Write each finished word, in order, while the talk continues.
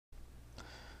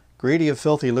Greedy of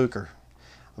filthy lucre.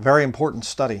 A very important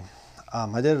study.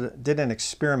 I did an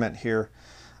experiment here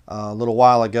a little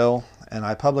while ago, and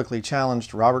I publicly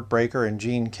challenged Robert Breaker and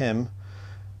Gene Kim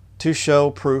to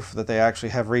show proof that they actually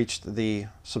have reached the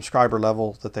subscriber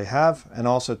level that they have, and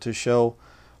also to show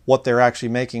what they're actually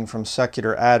making from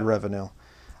secular ad revenue.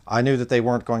 I knew that they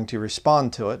weren't going to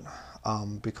respond to it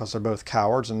because they're both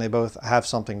cowards and they both have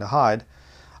something to hide.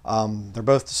 They're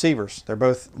both deceivers. They're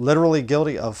both literally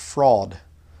guilty of fraud.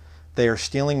 They are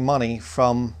stealing money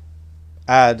from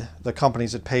the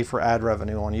companies that pay for ad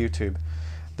revenue on YouTube.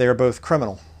 They are both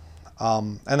criminal,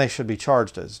 and they should be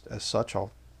charged as such.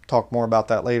 I'll talk more about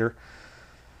that later.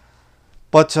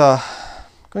 But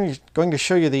going to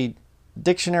show you the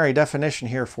dictionary definition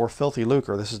here for filthy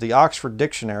lucre. This is the Oxford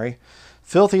Dictionary.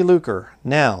 Filthy lucre,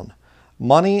 noun,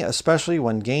 money especially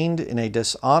when gained in a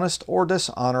dishonest or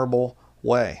dishonorable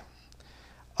way.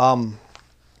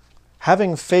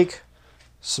 Having fake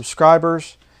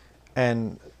subscribers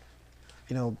and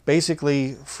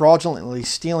basically fraudulently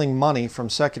stealing money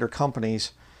from secular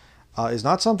companies is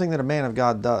not something that a man of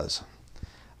God does.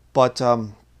 But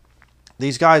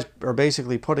these guys are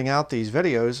basically putting out these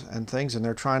videos and things, and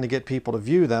they're trying to get people to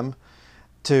view them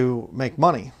to make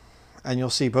money. And you'll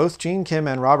see both Gene Kim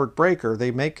and Robert Breaker, they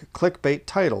make clickbait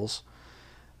titles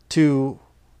to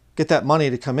get that money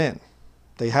to come in.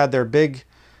 They had their big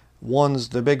ones,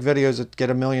 the big videos that get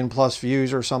 1 million+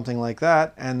 views or something like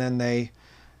that, and then they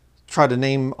try to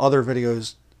name other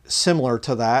videos similar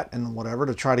to that and whatever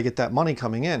to try to get that money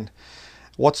coming in.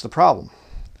 What's the problem?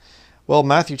 Well,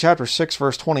 Matthew chapter 6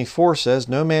 verse 24 says,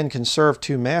 "No man can serve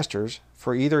two masters,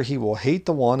 for either he will hate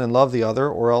the one and love the other,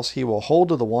 or else he will hold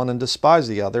to the one and despise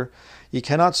the other. You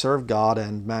cannot serve God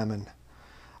and mammon."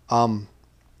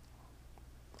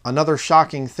 Another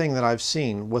shocking thing that I've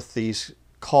seen with these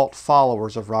cult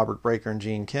followers of Robert Breaker and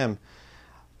Gene Kim,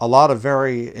 a lot of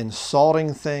very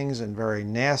insulting things and very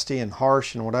nasty and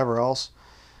harsh and whatever else.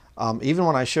 Even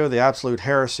when I show the absolute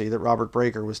heresy that Robert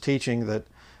Breaker was teaching, that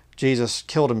Jesus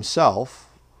killed himself,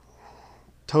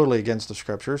 totally against the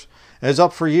scriptures. It was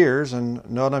up for years, and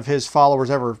none of his followers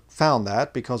ever found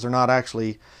that, because they're not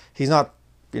actually, he's not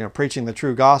preaching the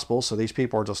true gospel, so these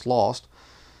people are just lost.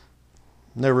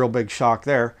 No real big shock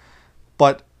there.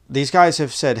 But these guys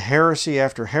have said heresy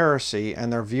after heresy,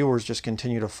 and their viewers just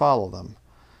continue to follow them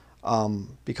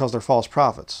because they're false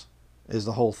prophets, is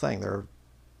the whole thing.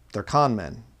 They're con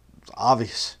men. It's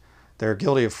obvious. They're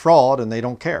guilty of fraud, and they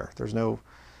don't care. There's no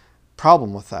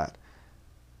problem with that.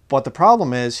 But the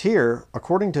problem is here,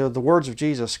 according to the words of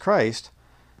Jesus Christ,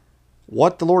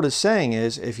 what the Lord is saying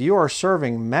is, if you are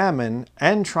serving mammon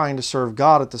and trying to serve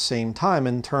God at the same time,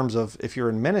 in terms of if you're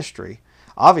in ministry,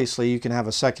 obviously you can have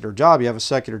a secular job. You have a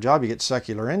secular job, you get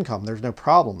secular income. There's no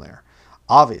problem there,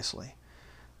 obviously.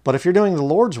 But if you're doing the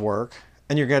Lord's work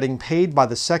and you're getting paid by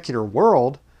the secular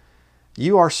world,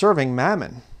 you are serving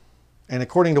mammon. And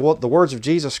according to what the words of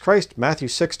Jesus Christ, Matthew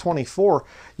 6:24,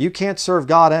 you can't serve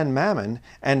God and mammon.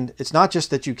 And it's not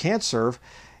just that you can't serve.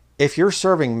 If you're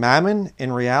serving mammon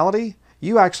in reality,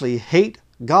 you actually hate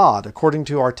God, according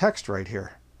to our text right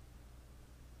here.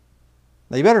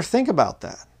 Now you better think about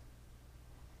that.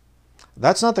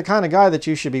 That's not the kind of guy that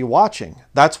you should be watching.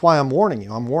 That's why I'm warning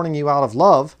you. I'm warning you out of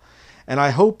love. And I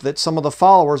hope that some of the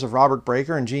followers of Robert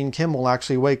Breaker and Gene Kim will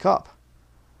actually wake up.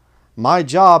 My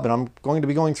job, and I'm going to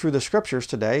be going through the scriptures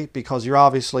today, because they're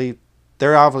obviously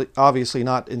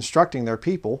not instructing their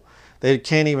people. They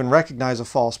can't even recognize a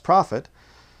false prophet.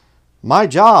 My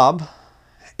job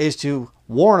is to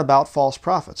warn about false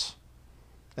prophets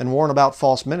and warn about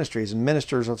false ministries and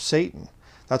ministers of Satan.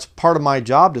 That's part of my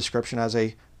job description as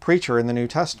a preacher in the New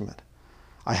Testament.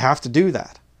 I have to do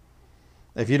that.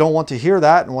 If you don't want to hear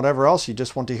that and whatever else, you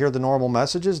just want to hear the normal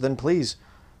messages, then please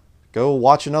go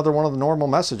watch another one of the normal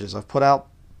messages. I've put out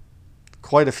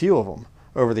quite a few of them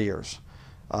over the years.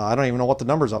 I don't even know what the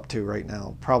number's up to right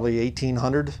now. Probably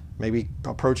 1,800, maybe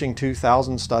approaching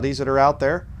 2,000 studies that are out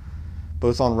there,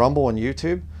 both on Rumble and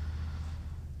YouTube.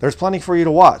 There's plenty for you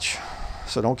to watch.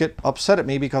 So don't get upset at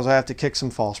me because I have to kick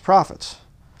some false prophets.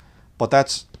 But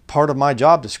that's part of my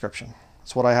job description.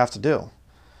 That's what I have to do.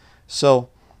 So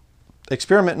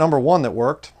experiment number one that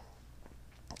worked,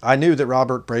 I knew that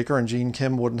Robert Breaker and Gene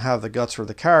Kim wouldn't have the guts or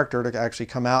the character to actually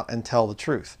come out and tell the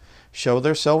truth. Show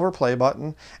their silver play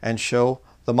button and show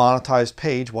the monetized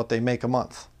page what they make a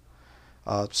month.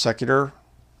 Secular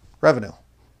revenue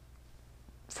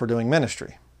for doing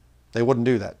ministry. They wouldn't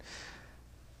do that.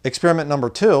 Experiment number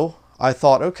two, I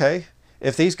thought, okay,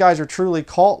 if these guys are truly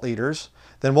cult leaders,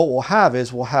 then what we'll have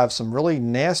is we'll have some really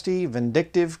nasty,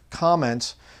 vindictive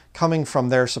comments coming from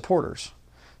their supporters.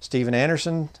 Steven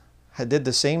Anderson I did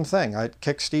the same thing. I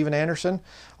kicked Steven Anderson.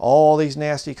 All these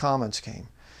nasty comments came.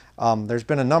 There's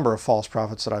been a number of false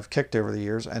prophets that I've kicked over the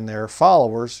years, and their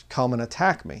followers come and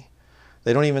attack me.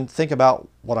 They don't even think about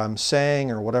what I'm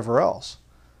saying or whatever else.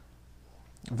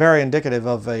 Very indicative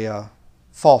of a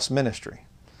false ministry.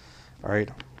 All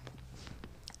right.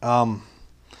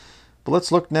 But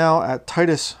let's look now at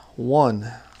Titus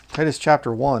 1. Titus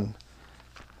chapter 1.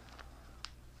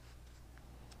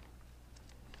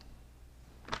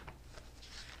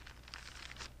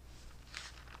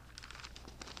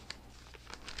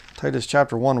 Titus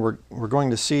chapter 1, we're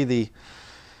going to see the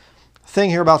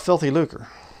thing here about filthy lucre.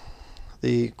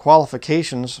 The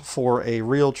qualifications for a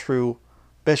real true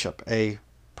bishop, a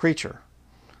preacher,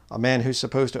 a man who's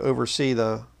supposed to oversee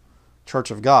the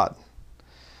church of God.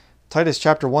 Titus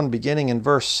chapter 1, beginning in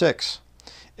verse 6.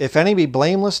 If any be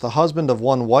blameless, the husband of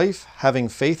one wife, having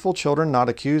faithful children, not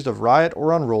accused of riot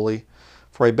or unruly.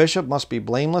 For a bishop must be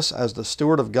blameless as the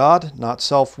steward of God, not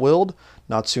self-willed,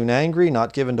 not soon angry,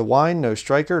 not given to wine, no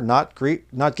striker, not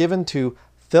given to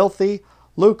filthy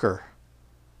lucre.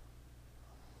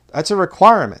 That's a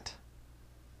requirement.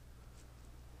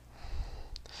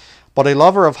 But a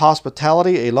lover of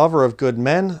hospitality, a lover of good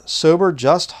men, sober,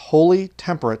 just, holy,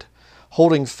 temperate,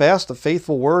 holding fast the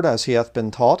faithful word as he hath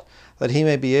been taught, that he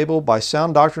may be able by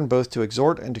sound doctrine both to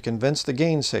exhort and to convince the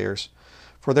gainsayers.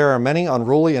 For there are many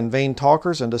unruly and vain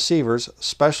talkers and deceivers,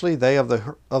 especially they of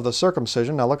the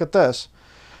circumcision. Now look at this.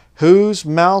 Whose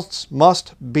mouths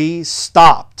must be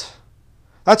stopped.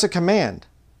 That's a command.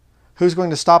 Who's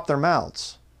going to stop their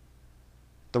mouths?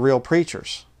 The real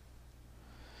preachers.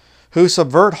 Who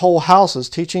subvert whole houses,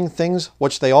 teaching things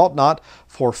which they ought not,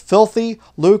 for filthy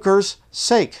lucre's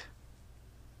sake.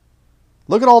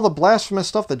 Look at all the blasphemous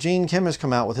stuff that Gene Kim has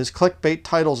come out with, his clickbait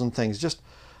titles and things. Just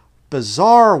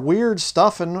bizarre, weird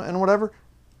stuff and whatever.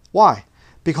 Why?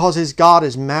 Because his God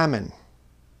is mammon.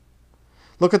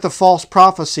 Look at the false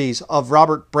prophecies of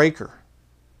Robert Breaker.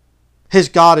 His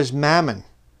God is mammon.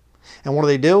 And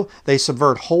what do? They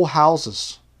subvert whole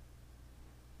houses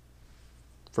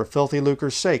for filthy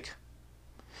lucre's sake.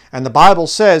 And the Bible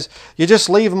says, you just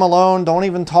leave them alone, don't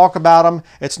even talk about them.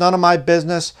 It's none of my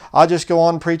business. I'll just go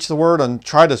on, preach the word, and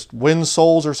try to win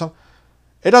souls or something.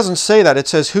 It doesn't say that. It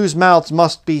says, whose mouths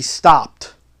must be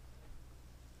stopped.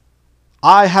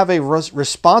 I have a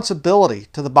responsibility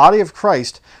to the body of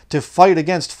Christ to fight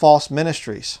against false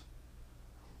ministries.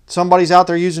 Somebody's out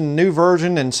there using a new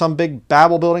version in some big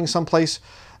Babel building, someplace,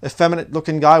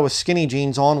 effeminate-looking guy with skinny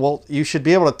jeans on. Well, you should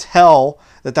be able to tell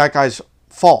that that guy's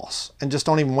false and just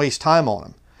don't even waste time on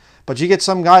him. But you get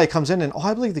some guy that comes in and,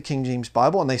 I believe the King James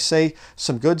Bible, and they say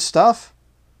some good stuff.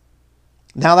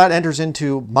 Now that enters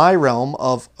into my realm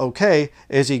of, okay,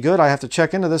 is he good? I have to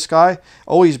check into this guy.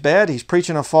 Oh, he's bad. He's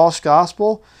preaching a false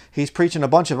gospel. He's preaching a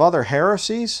bunch of other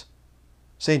heresies,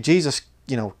 saying Jesus,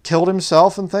 killed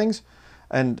himself and things.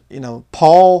 And,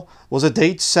 Paul was a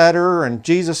date setter, and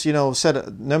Jesus,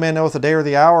 said, no man knoweth the day or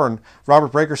the hour. And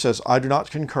Robert Breaker says, I do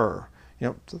not concur.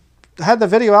 Had the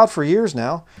video out for years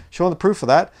now, showing the proof of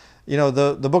that.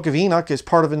 The book of Enoch is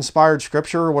part of inspired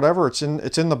scripture or whatever. It's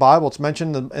in the Bible. It's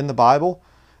mentioned in the Bible.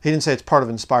 He didn't say it's part of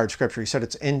inspired scripture. He said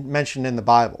it's mentioned in the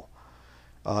Bible,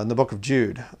 in the book of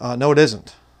Jude. No, it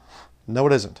isn't. No,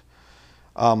 it isn't.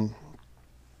 There's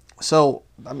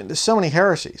so many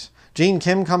heresies. Gene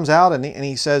Kim comes out and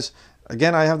he says,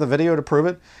 again, I have the video to prove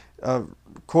it,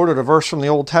 quoted a verse from the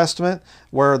Old Testament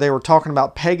where they were talking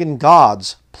about pagan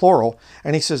gods, plural,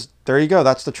 and he says, there you go,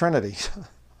 that's the Trinity.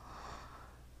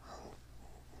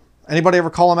 Anybody ever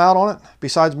call him out on it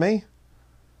besides me?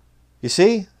 You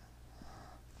see?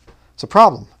 It's a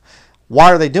problem.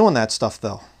 Why are they doing that stuff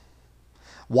though?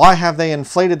 Why have they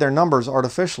inflated their numbers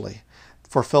artificially?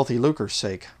 For filthy lucre's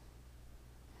sake.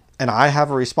 And I have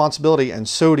a responsibility, and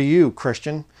so do you,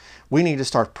 Christian. We need to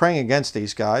start praying against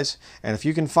these guys. And if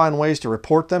you can find ways to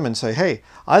report them and say, hey,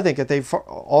 I think that they've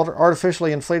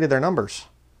artificially inflated their numbers.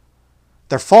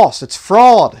 They're false. It's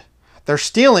fraud. They're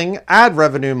stealing ad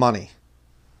revenue money.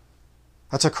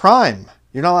 That's a crime.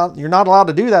 You're not allowed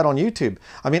to do that on YouTube.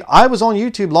 I was on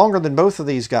YouTube longer than both of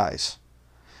these guys.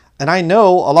 And I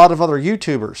know a lot of other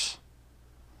YouTubers.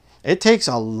 It takes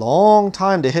a long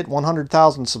time to hit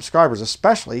 100,000 subscribers,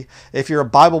 especially if you're a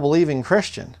Bible-believing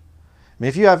Christian.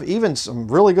 If you have even some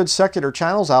really good secular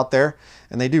channels out there,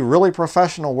 and they do really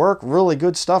professional work, really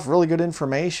good stuff, really good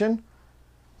information,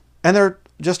 and they're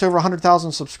just over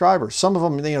 100,000 subscribers. Some of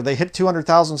them, they hit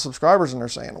 200,000 subscribers, and they're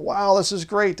saying, wow, this is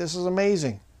great, this is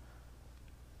amazing.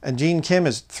 And Gene Kim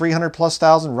is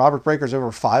 300,000+, Robert Breaker's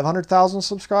over 500,000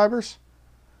 subscribers?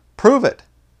 Prove it.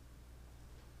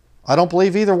 I don't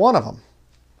believe either one of them.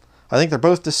 I think they're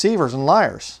both deceivers and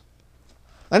liars.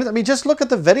 I mean, just look at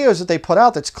the videos that they put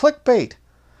out. That's clickbait.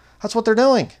 That's what they're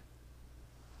doing.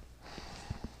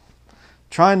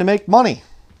 Trying to make money.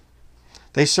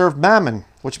 They serve mammon,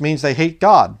 which means they hate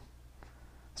God.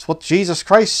 That's what Jesus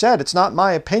Christ said. It's not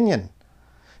my opinion.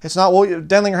 It's not, well,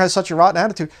 Denlinger has such a rotten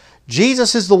attitude.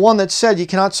 Jesus is the one that said you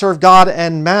cannot serve God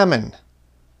and mammon.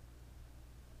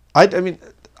 I mean,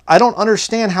 I don't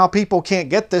understand how people can't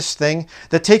get this thing,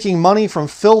 that taking money from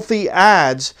filthy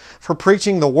ads for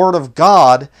preaching the Word of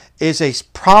God is a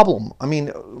problem. I mean,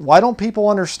 why don't people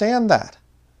understand that?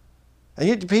 And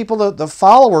yet people, the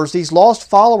followers, these lost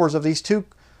followers of these two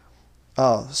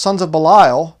sons of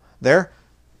Belial,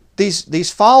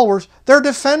 these followers, they're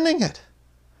defending it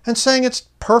and saying it's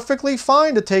perfectly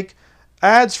fine to take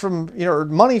ads from,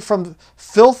 money from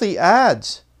filthy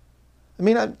ads. I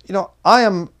mean, I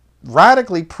am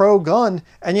radically pro-gun,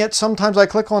 and yet sometimes I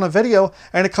click on a video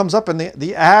and it comes up and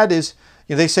the ad is,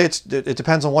 they say it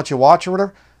depends on what you watch or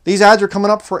whatever. These ads are coming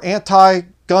up for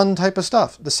anti-gun type of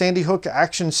stuff. The Sandy Hook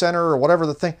Action Center or whatever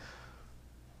the thing.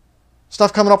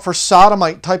 Stuff coming up for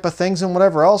sodomite type of things and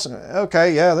whatever else.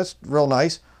 Okay, yeah, that's real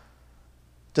nice.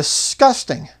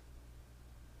 Disgusting.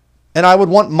 And I would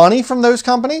want money from those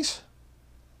companies?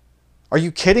 Are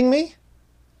you kidding me?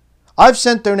 I've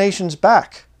sent donations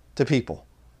back to people.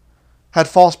 Had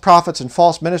false prophets and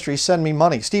false ministries send me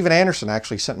money. Steven Anderson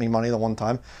actually sent me money the one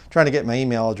time, trying to get my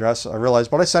email address. I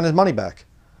realized, but I sent his money back.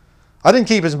 I didn't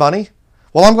keep his money.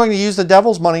 Well, I'm going to use the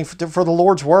devil's money for the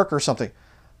Lord's work or something.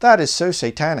 That is so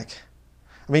satanic.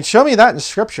 I mean, show me that in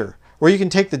Scripture, where you can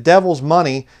take the devil's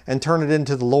money and turn it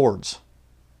into the Lord's.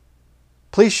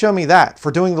 Please show me that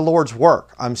for doing the Lord's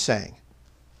work, I'm saying.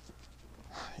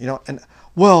 And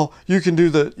well, you can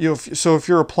do so if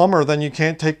you're a plumber, then you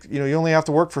can't take, you only have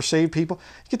to work for saved people.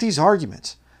 You get these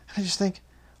arguments. And I just think,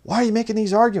 why are you making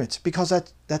these arguments? Because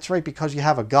that's right, because you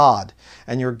have a God,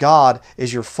 and your God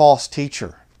is your false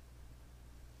teacher.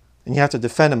 And you have to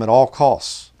defend him at all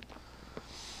costs.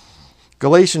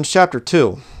 Galatians chapter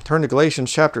 2. Turn to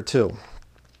Galatians chapter 2.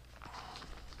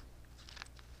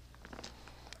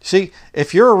 See,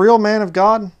 if you're a real man of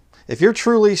God, if you're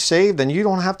truly saved, then you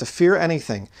don't have to fear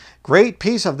anything. Great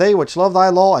peace have they which love thy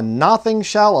law, and nothing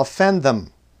shall offend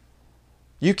them.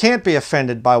 You can't be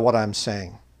offended by what I'm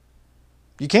saying.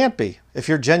 You can't be. If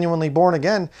you're genuinely born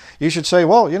again, you should say,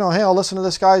 well, hey, I'll listen to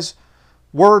this guy's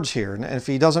words here. And if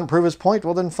he doesn't prove his point,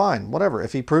 well, then fine, whatever.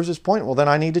 If he proves his point, well, then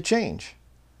I need to change.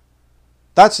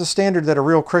 That's the standard that a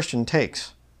real Christian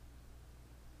takes.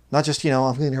 Not just,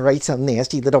 I'm going to write some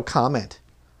nasty little comment.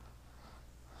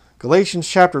 Galatians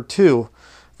chapter 2,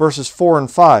 verses 4 and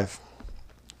 5.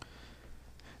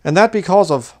 And that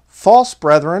because of false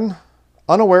brethren,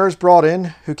 unawares brought in,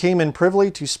 who came in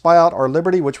privily to spy out our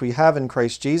liberty which we have in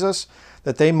Christ Jesus,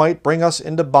 that they might bring us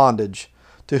into bondage,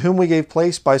 to whom we gave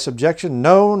place by subjection,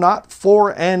 no, not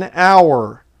for an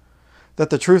hour,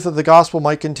 that the truth of the gospel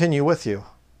might continue with you.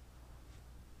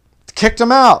 Kicked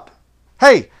them out.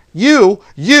 Hey, you,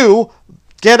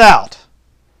 get out.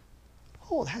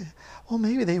 Oh, well,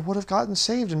 maybe they would have gotten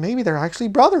saved, and maybe they're actually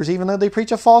brothers, even though they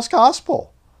preach a false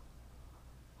gospel.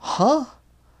 Huh?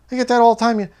 I get that all the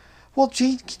time. Well,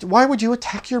 gee, why would you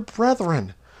attack your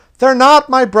brethren? They're not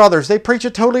my brothers. They preach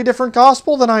a totally different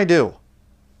gospel than I do.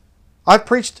 I've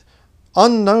preached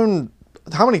unknown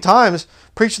how many times,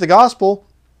 preached the gospel,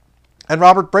 and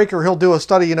Robert Breaker, he'll do a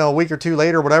study, a week or two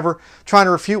later, whatever, trying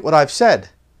to refute what I've said.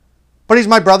 But he's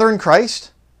my brother in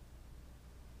Christ.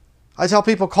 I tell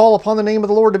people, call upon the name of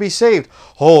the Lord to be saved.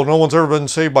 Oh, no one's ever been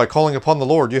saved by calling upon the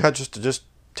Lord. You had just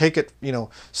take it,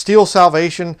 steal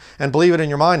salvation and believe it in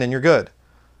your mind and you're good.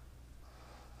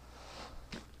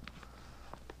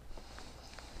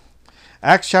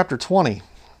 Acts chapter 20.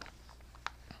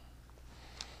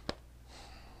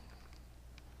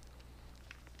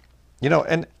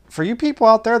 And for you people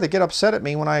out there that get upset at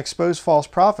me when I expose false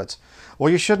prophets, well,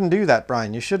 you shouldn't do that,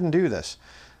 Brian. You shouldn't do this.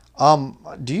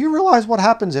 Do you realize what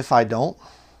happens if I don't?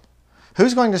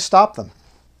 Who's going to stop them?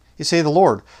 You say the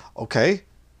Lord. Okay.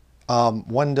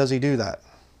 When does he do that?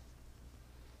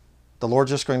 The Lord's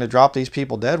just going to drop these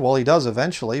people dead? Well, he does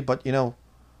eventually, but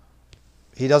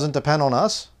he doesn't depend on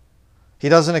us. He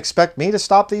doesn't expect me to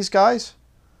stop these guys,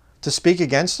 to speak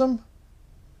against them.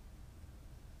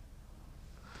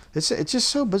 It's just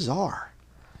so bizarre.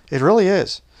 It really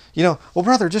is. Well,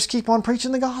 brother, just keep on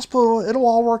preaching the gospel. It'll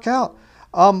all work out.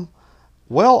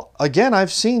 Well, again,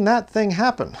 I've seen that thing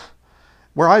happen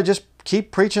where I just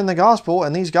keep preaching the gospel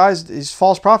and these guys, these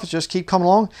false prophets just keep coming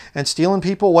along and stealing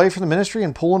people away from the ministry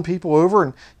and pulling people over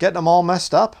and getting them all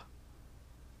messed up.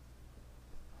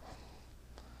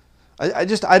 I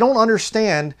don't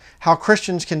understand how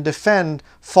Christians can defend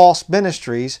false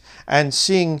ministries and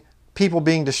seeing people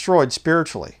being destroyed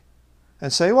spiritually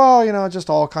and say, well, you know, it just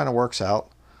all kind of works out.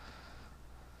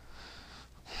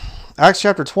 Acts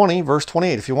chapter 20, verse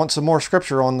 28. If you want some more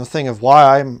scripture on the thing of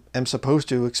why I am supposed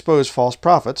to expose false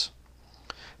prophets,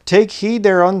 take heed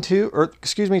therefore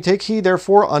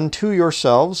unto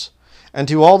yourselves and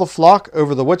to all the flock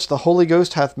over the which the Holy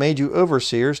Ghost hath made you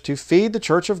overseers, to feed the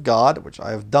church of God, which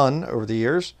I have done over the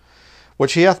years,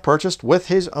 which he hath purchased with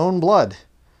his own blood.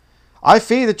 I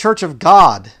feed the church of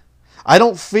God. I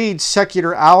don't feed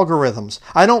secular algorithms.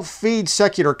 I don't feed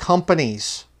secular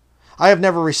companies. I have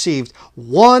never received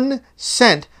 1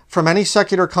 cent from any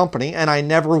secular company, and I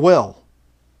never will.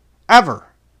 Ever.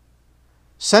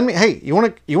 Send me, hey, you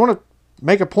want to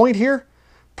make a point here?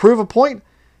 Prove a point?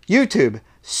 YouTube,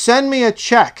 send me a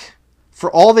check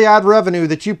for all the ad revenue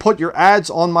that you put your ads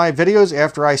on my videos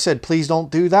after I said, please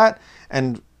don't do that.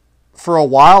 And for a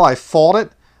while I fought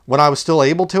it when I was still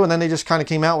able to, and then they just kind of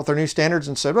came out with their new standards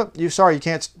and said, well, you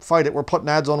can't fight it. We're putting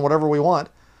ads on whatever we want.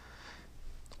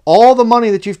 All the money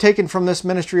that you've taken from this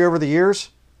ministry over the years,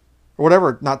 or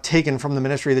whatever, not taken from the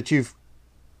ministry that you've,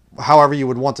 however you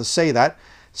would want to say that,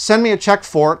 send me a check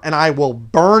for it and I will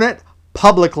burn it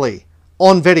publicly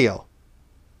on video.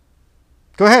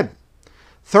 Go ahead.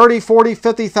 $30,000,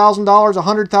 $40,000,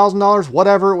 $50,000, $100,000,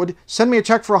 whatever it would. Send me a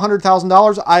check for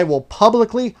 $100,000. I will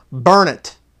publicly burn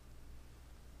it.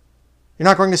 You're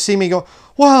not going to see me go,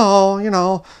 well, you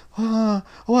know, I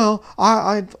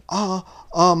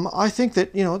think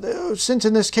that, you know, since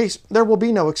in this case, there will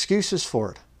be no excuses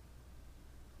for it.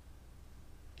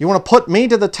 You want to put me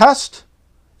to the test?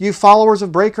 You followers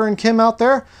of Breaker and Kim out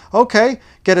there? Okay,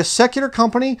 get a secular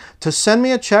company to send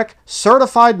me a check,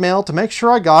 certified mail, to make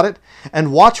sure I got it,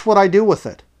 and watch what I do with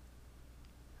it.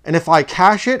 And if I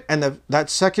cash it and that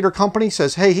secular company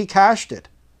says, hey, he cashed it,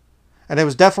 and it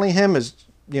was definitely him, his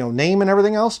name and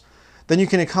everything else, then you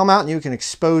can come out and you can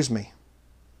expose me.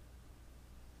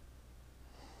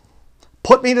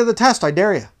 Put me to the test, I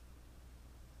dare you.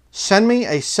 Send me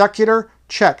a secular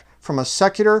check from a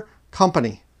secular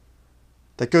company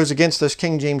that goes against this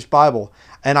King James Bible,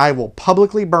 and I will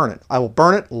publicly burn it. I will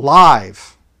burn it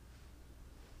live.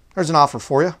 There's an offer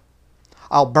for you.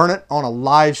 I'll burn it on a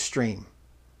live stream.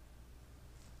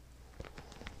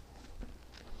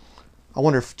 I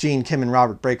wonder if Gene, Kim, and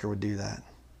Robert Breaker would do that.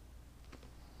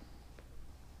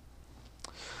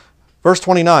 Verse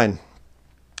 29.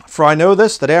 For I know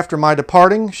this, that after my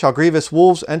departing shall grievous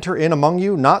wolves enter in among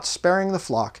you, not sparing the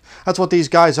flock. That's what these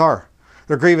guys are.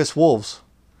 They're grievous wolves.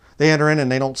 They enter in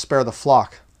and they don't spare the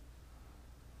flock.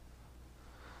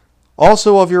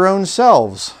 Also of your own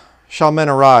selves shall men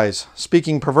arise,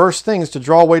 speaking perverse things to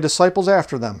draw away disciples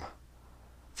after them.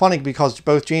 Funny, because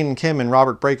both Gene and Kim and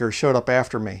Robert Breaker showed up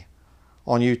after me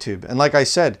on YouTube. And like I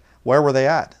said, where were they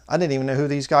at? I didn't even know who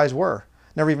these guys were.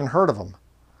 Never even heard of them.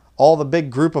 All the big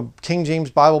group of King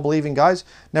James Bible believing guys,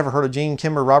 never heard of Gene,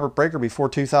 Kim, or Robert Breaker before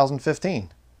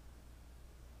 2015.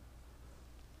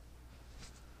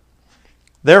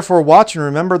 Therefore watch and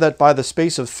remember that by the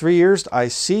space of 3 years I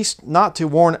ceased not to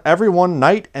warn everyone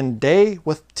night and day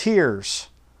with tears.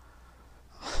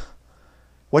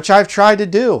 Which I've tried to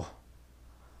do.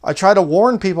 I try to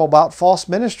warn people about false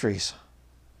ministries.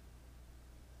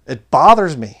 It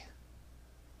bothers me.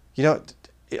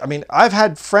 I mean, I've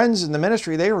had friends in the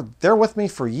ministry, they're with me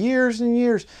for years and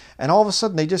years, and all of a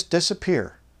sudden they just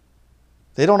disappear.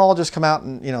 They don't all just come out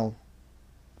and,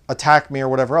 attack me or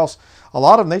whatever else. A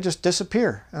lot of them, they just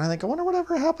disappear. And I think, I wonder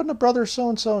whatever happened to brother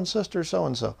so-and-so and sister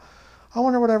so-and-so. I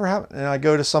wonder whatever happened. And I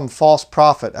go to some false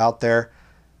prophet out there.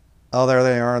 Oh, there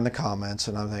they are in the comments.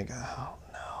 And I'm thinking, oh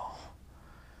no.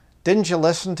 Didn't you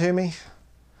listen to me?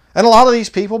 And a lot of these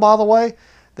people, by the way,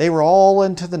 they were all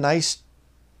into the nice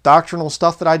doctrinal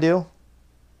stuff that I do.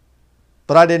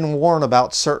 But I didn't warn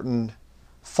about certain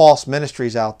false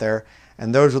ministries out there.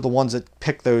 And those are the ones that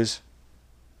pick those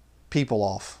people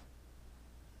off.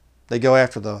 They go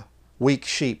after the weak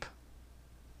sheep.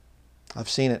 I've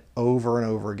seen it over and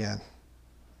over again.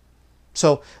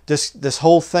 So this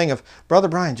whole thing of, Brother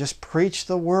Brian, just preach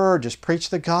the word, just preach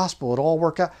the gospel, it'll all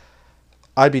work out.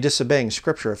 I'd be disobeying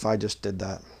Scripture if I just did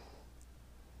that.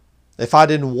 If I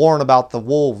didn't warn about the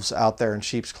wolves out there in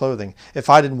sheep's clothing, if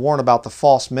I didn't warn about the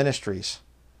false ministries,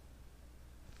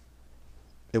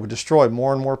 it would destroy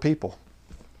more and more people.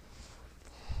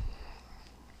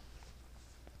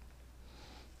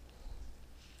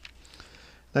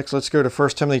 Next, let's go to 1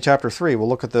 Timothy chapter 3. We'll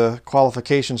look at the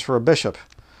qualifications for a bishop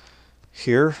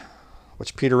here,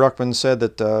 which Peter Ruckman said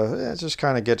that just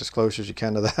kind of get as close as you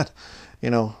can to that.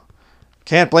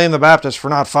 Can't blame the Baptists for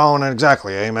not following it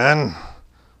exactly. Amen.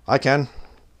 I can.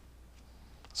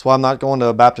 That's why I'm not going to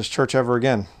a Baptist church ever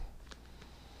again.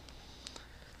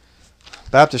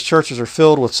 Baptist churches are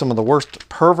filled with some of the worst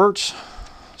perverts,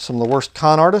 some of the worst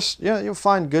con artists. Yeah, you'll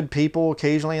find good people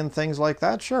occasionally and things like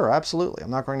that. Sure, absolutely.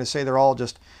 I'm not going to say they're all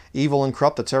just evil and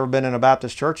corrupt that's ever been in a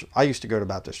Baptist church. I used to go to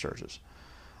Baptist churches.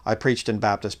 I preached in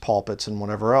Baptist pulpits and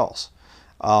whatever else.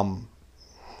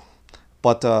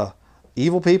 But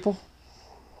evil people,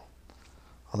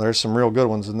 well, there's some real good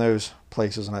ones in those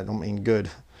places, and I don't mean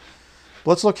good.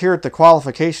 But let's look here at the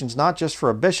qualifications, not just for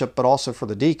a bishop, but also for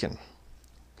the deacon.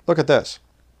 Look at this.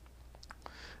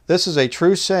 This is a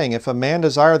true saying, if a man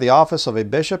desire the office of a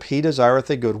bishop, he desireth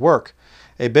a good work.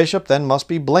 A bishop then must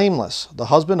be blameless, the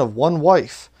husband of one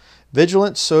wife,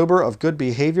 vigilant, sober, of good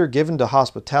behavior, given to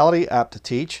hospitality, apt to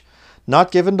teach,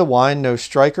 not given to wine, no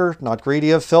striker, not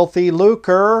greedy of filthy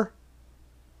lucre.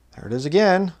 There it is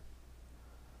again.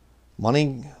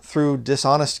 Money through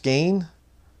dishonest gain,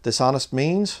 dishonest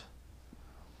means.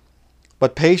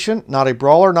 But patient, not a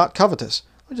brawler, not covetous.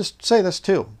 Let me just say this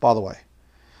too, by the way.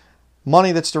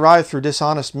 Money that's derived through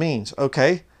dishonest means.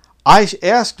 Okay, I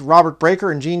asked Robert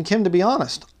Breaker and Gene Kim to be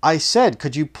honest. I said,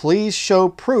 could you please show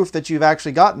proof that you've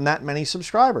actually gotten that many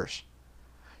subscribers?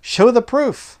 Show the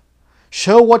proof.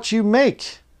 Show what you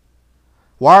make.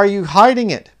 Why are you hiding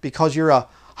it? Because you're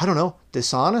I don't know,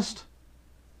 dishonest?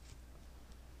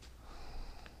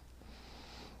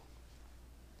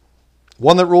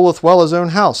 One that ruleth well his own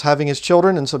house, having his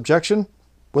children in subjection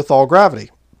with all gravity.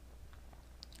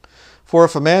 For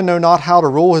if a man know not how to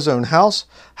rule his own house,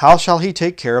 how shall he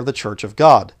take care of the church of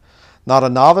God? Not a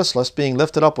novice, lest being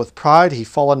lifted up with pride, he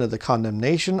fall into the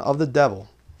condemnation of the devil.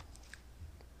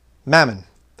 Mammon.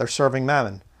 They're serving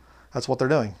mammon. That's what they're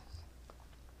doing.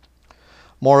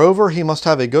 Moreover, he must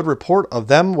have a good report of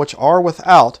them which are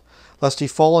without, lest he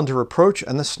fall into reproach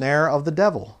and the snare of the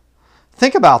devil.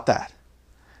 Think about that.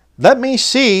 Let me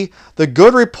see the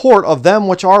good report of them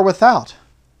which are without.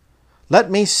 Let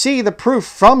me see the proof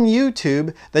from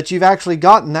YouTube that you've actually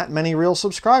gotten that many real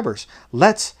subscribers.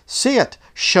 Let's see it.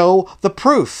 Show the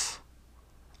proof.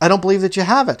 I don't believe that you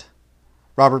have it.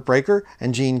 Robert Breaker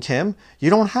and Gene Kim, you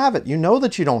don't have it. You know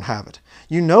that you don't have it.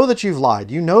 You know that you've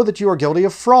lied. You know that you are guilty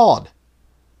of fraud.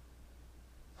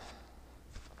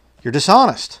 You're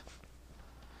dishonest.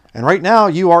 And right now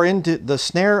you are into the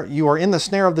snare, you are in the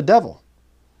snare of the devil.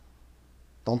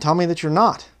 Don't tell me that you're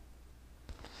not.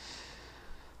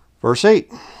 Verse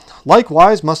 8,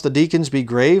 likewise must the deacons be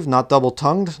grave, not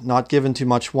double-tongued, not given to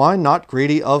much wine, not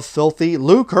greedy of filthy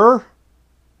lucre.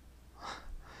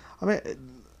 I mean,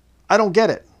 I don't get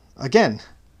it. Again,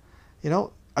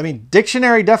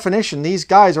 dictionary definition, these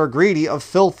guys are greedy of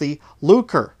filthy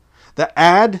lucre. The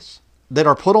ads that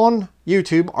are put on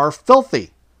YouTube are filthy,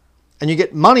 and you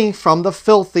get money from the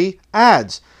filthy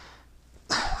ads.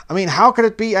 I mean, how could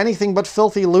it be anything but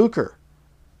filthy lucre?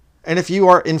 And if you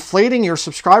are inflating your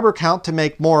subscriber count to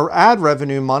make more ad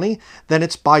revenue money, then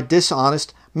it's by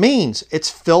dishonest means. It's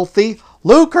filthy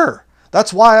lucre.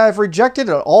 That's why I've rejected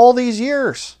it all these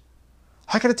years.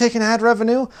 I could have taken ad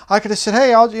revenue. I could have said,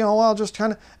 hey, I'll just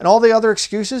kind of, and all the other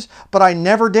excuses, but I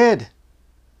never did.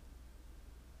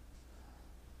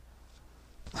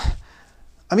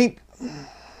 I mean,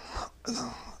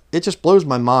 it just blows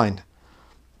my mind.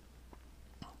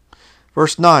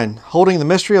 Verse 9, holding the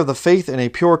mystery of the faith in a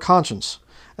pure conscience,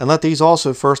 and let these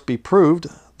also first be proved,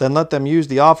 then let them use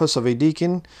the office of a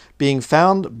deacon, being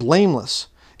found blameless.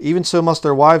 Even so must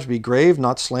their wives be grave,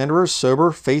 not slanderers,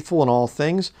 sober, faithful in all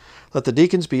things. Let the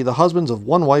deacons be the husbands of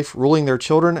one wife, ruling their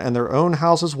children and their own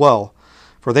houses well.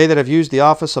 For they that have used the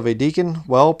office of a deacon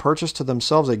well purchase to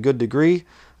themselves a good degree,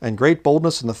 and great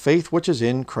boldness in the faith which is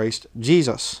in Christ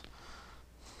Jesus.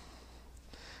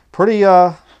 Pretty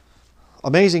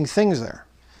amazing things there.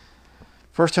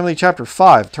 1 Timothy chapter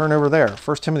 5, turn over there.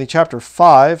 1 Timothy chapter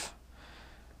 5,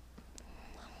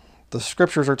 the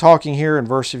scriptures are talking here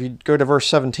in if you go to verse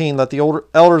 17, let the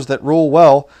elders that rule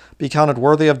well be counted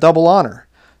worthy of double honor,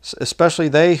 especially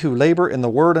they who labor in the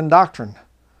word and doctrine.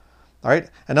 All right?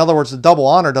 In other words, the double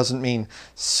honor doesn't mean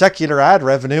secular ad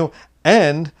revenue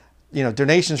and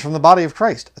donations from the body of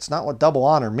Christ. That's not what double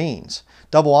honor means.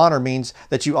 Double honor means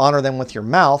that you honor them with your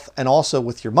mouth and also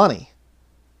with your money.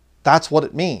 That's what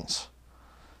it means.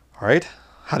 All right?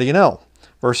 How do you know?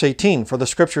 Verse 18, for the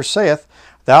scripture saith,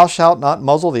 thou shalt not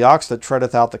muzzle the ox that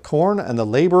treadeth out the corn, and the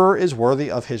laborer is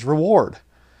worthy of his reward.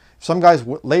 If some guy's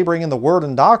laboring in the word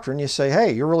and doctrine, you say,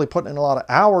 hey, you're really putting in a lot of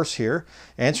hours here,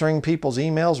 answering people's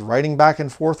emails, writing back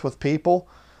and forth with people,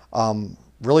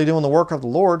 really doing the work of the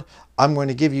Lord. I'm going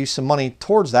to give you some money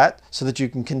towards that so that you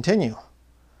can continue.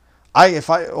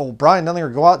 Brian, nothing, or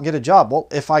go out and get a job. Well,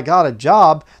 if I got a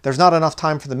job, there's not enough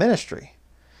time for the ministry.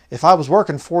 If I was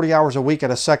working 40 hours a week at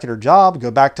a secular job,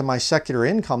 go back to my secular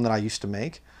income that I used to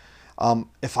make,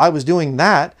 If I was doing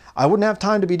that, I wouldn't have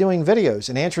time to be doing videos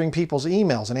and answering people's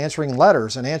emails and answering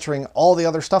letters and answering all the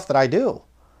other stuff that I do.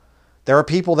 There are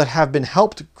people that have been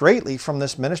helped greatly from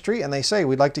this ministry, and they say,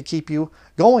 we'd like to keep you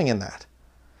going in that.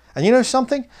 And you know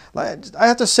something? I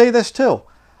have to say this too.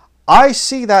 I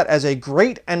see that as a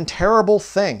great and terrible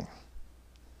thing.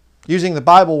 Using the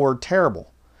Bible word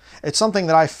terrible. It's something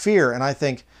that I fear, and I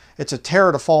think it's a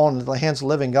terror to fall into the hands of the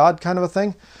living God kind of a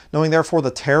thing. Knowing therefore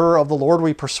the terror of the Lord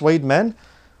we persuade men.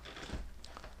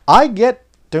 I get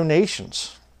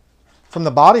donations from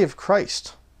the body of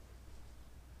Christ.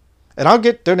 And I'll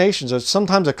get donations of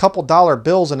sometimes a couple dollar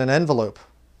bills in an envelope.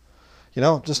 You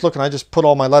know, just looking, I just put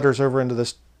all my letters over into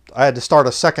this. I had to start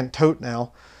a second tote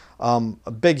now.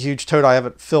 A big, huge tote I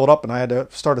haven't filled up, and I had to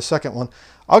start a second one.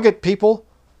 I'll get people,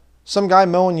 some guy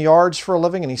mowing yards for a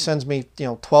living, and he sends me, you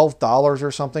know, $12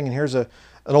 or something. And here's an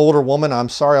older woman. I'm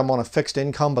sorry, I'm on a fixed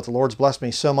income, but the Lord's blessed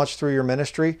me so much through your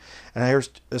ministry. And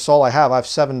it's all I have. I have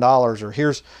 $7, or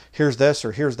here's this,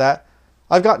 or here's that.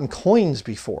 I've gotten coins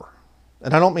before.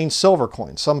 And I don't mean silver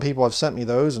coins. Some people have sent me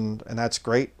those, and that's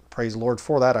great. Praise the Lord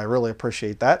for that. I really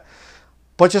appreciate that.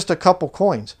 But just a couple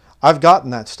coins. I've gotten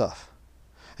that stuff.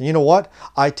 And you know what?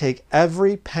 I take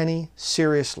every penny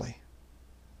seriously.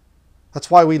 That's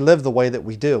why we live the way that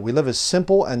we do. We live as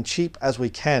simple and cheap as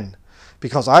we can.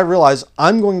 Because I realize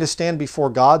I'm going to stand before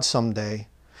God someday.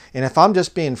 And if I'm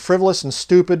just being frivolous and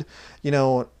stupid, you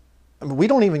know, I mean, we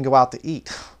don't even go out to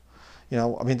eat. You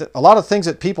know, I mean, a lot of things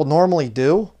that people normally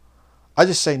do, I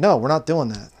just say, no, we're not doing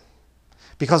that.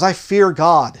 Because I fear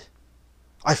God.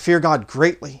 I fear God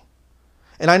greatly.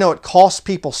 And I know it costs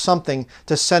people something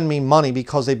to send me money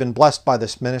because they've been blessed by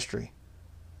this ministry.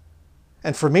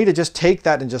 And for me to just take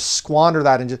that and just squander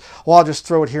that and just, well, I'll just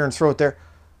throw it here and throw it there.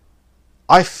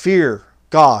 I fear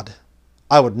God.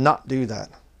 I would not do that.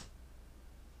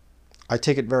 I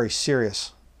take it very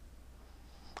serious.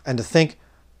 And to think,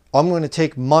 I'm going to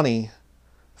take money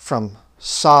from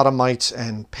sodomites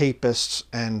and papists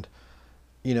and,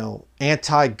 you know,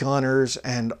 anti-gunners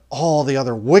and all the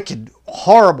other wicked,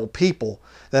 horrible people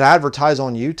that advertise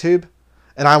on YouTube,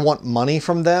 and I want money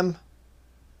from them?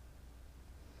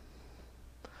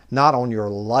 Not on your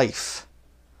life.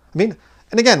 I mean,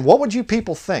 and again, what would you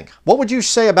people think? What would you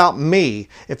say about me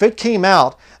if it came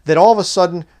out that all of a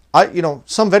sudden,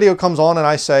 some video comes on and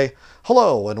I say,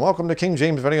 hello and welcome to King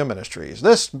James Video Ministries.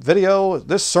 This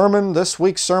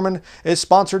week's sermon is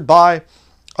sponsored by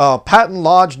Patten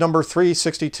Lodge number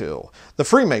 362. The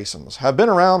Freemasons have been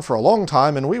around for a long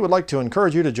time, and we would like to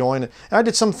encourage you to join. And I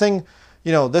did something,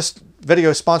 you know, this video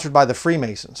is sponsored by the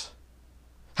Freemasons.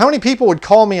 How many people would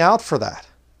call me out for that?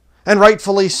 And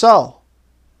rightfully so.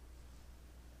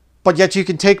 But yet you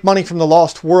can take money from the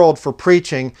lost world for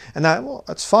preaching, and that, well,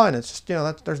 that's fine. It's just, you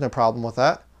know, there's no problem with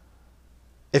that.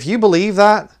 If you believe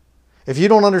that, if you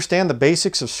don't understand the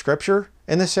basics of Scripture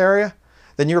in this area,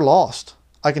 then you're lost.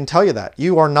 I can tell you that.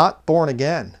 You are not born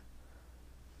again.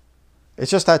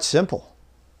 It's just that simple.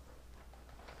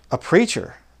 A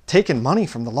preacher taking money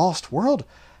from the lost world.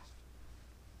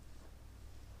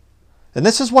 And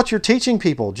this is what you're teaching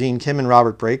people, Gene Kim and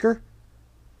Robert Breaker.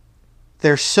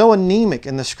 They're so anemic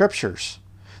in the Scriptures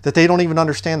that they don't even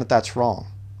understand that that's wrong.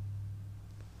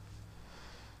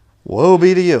 Woe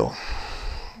be to you.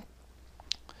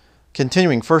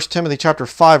 Continuing, 1 Timothy chapter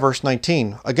 5, verse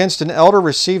 19. Against an elder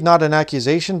receive not an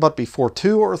accusation, but before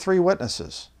 2 or 3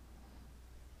 witnesses.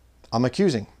 I'm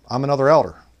accusing. I'm another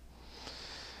elder.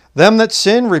 Them that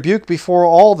sin rebuke before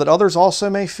all, that others also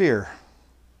may fear.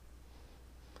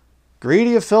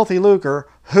 Greedy of filthy lucre,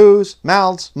 whose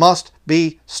mouths must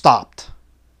be stopped.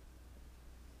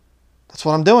 That's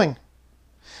what I'm doing.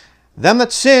 Them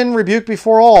that sin rebuke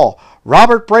before all.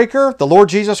 Robert Breaker, the Lord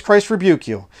Jesus Christ rebuke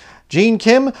you. Gene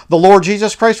Kim, the Lord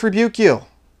Jesus Christ rebuke you.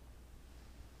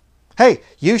 Hey,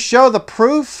 you show the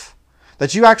proof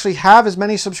that you actually have as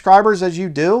many subscribers as you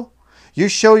do. You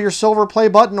show your silver play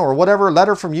button or whatever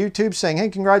letter from YouTube saying, hey,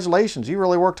 congratulations, you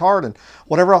really worked hard and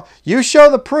whatever else. You show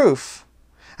the proof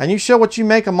and you show what you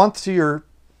make a month to your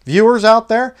viewers out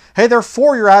there. Hey, they're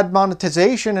for your ad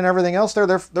monetization and everything else.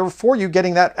 They're for you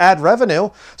getting that ad revenue.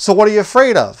 So what are you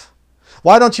afraid of?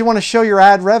 Why don't you want to show your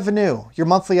ad revenue, your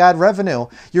monthly ad revenue?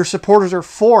 Your supporters are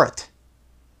for it.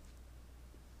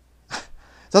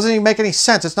 It doesn't even make any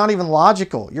sense. It's not even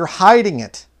logical. You're hiding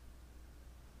it,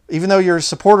 even though your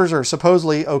supporters are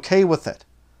supposedly okay with it.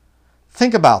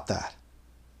 Think about that.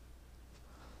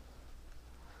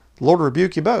 The Lord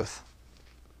rebuke you both.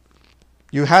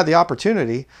 You had the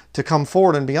opportunity to come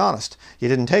forward and be honest. You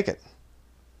didn't take it.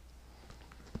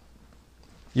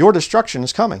 Your destruction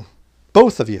is coming.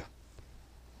 Both of you.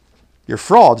 You're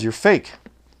frauds. You're fake.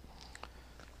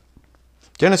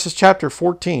 Genesis chapter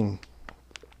 14.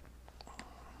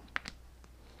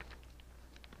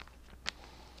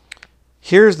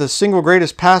 Here's the single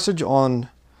greatest passage on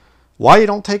why you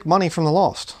don't take money from the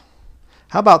lost.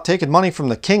 How about taking money from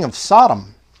the king of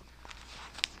Sodom?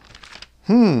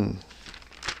 Would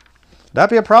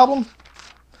that be a problem?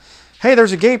 Hey,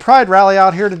 there's a gay pride rally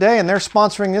out here today, and they're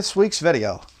sponsoring this week's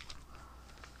video.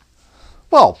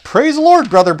 Well, praise the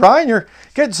Lord, Brother Brian. You're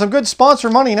getting some good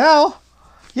sponsor money now.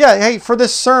 Yeah, hey, for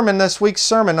this sermon, this week's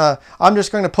sermon, I'm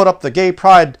just going to put up the gay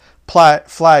pride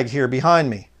flag here behind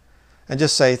me and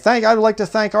just say, I'd like to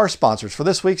thank our sponsors for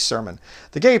this week's sermon.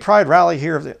 The gay pride rally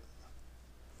here.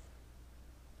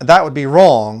 That would be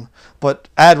wrong, but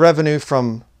ad revenue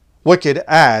from wicked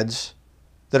ads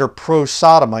that are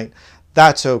pro-sodomite,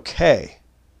 that's okay.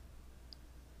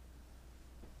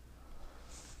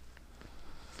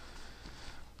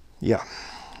 Yeah.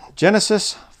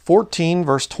 Genesis 14,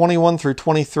 verse 21 through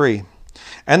 23.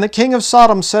 And the king of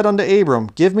Sodom said unto Abram,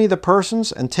 give me the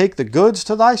persons and take the goods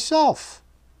to thyself.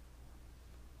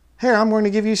 Here, I'm going to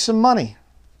give you some money.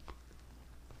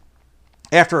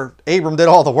 After Abram did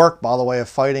all the work, by the way, of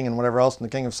fighting and whatever else, and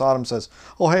the king of Sodom says,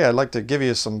 oh, hey, I'd like to give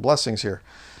you some blessings here.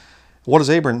 What does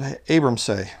Abram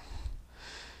say?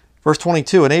 Verse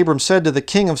 22, and Abram said to the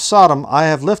king of Sodom, I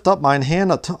have lifted up mine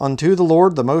hand unto the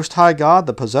Lord, the Most High God,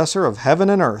 the possessor of heaven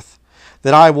and earth,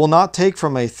 that I will not take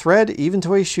from a thread even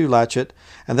to a shoe latchet,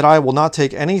 and that I will not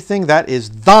take anything that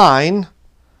is thine,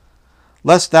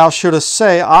 lest thou shouldest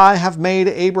say, I have made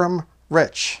Abram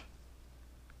rich.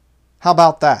 How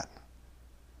about that?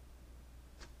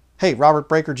 Hey, Robert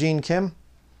Breaker, Gene Kim,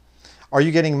 are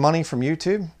you getting money from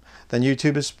YouTube? Then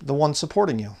YouTube is the one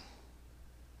supporting you.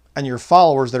 And your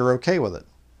followers that are okay with it.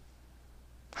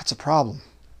 That's a problem.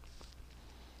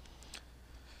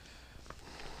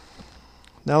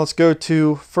 Now let's go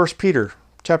to 1 Peter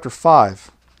chapter 5.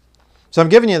 So I'm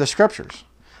giving you the scriptures.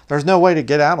 There's no way to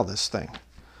get out of this thing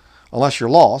unless you're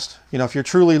lost. You know, if you're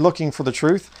truly looking for the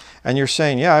truth and you're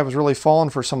saying, yeah, I was really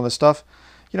falling for some of this stuff.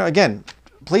 You know, again,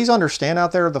 please understand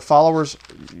out there, the followers,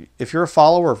 if you're a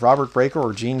follower of Robert Breaker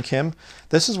or Gene Kim,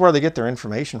 this is where they get their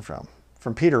information from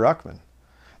Peter Ruckman.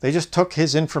 They just took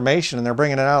his information and they're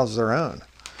bringing it out as their own.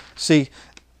 See,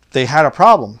 they had a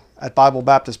problem at Bible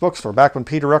Baptist Bookstore. Back when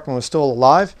Peter Ruckman was still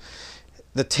alive,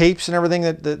 the tapes and everything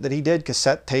that he did,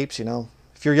 cassette tapes, you know.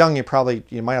 If you're young,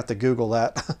 you might have to Google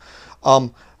that.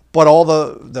 But all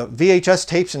the VHS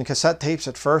tapes and cassette tapes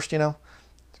at first, you know,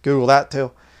 Google that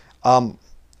too. And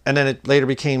then it later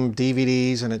became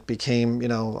DVDs and it became, you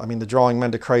know, I mean, the Drawing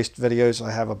Men to Christ videos. I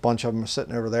have a bunch of them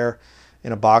sitting over there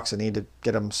in a box. I need to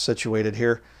get them situated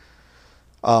here.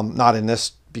 Not in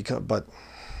this, but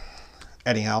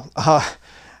anyhow,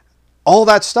 all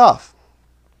that stuff.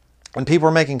 And people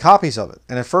were making copies of it.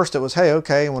 And at first it was, hey,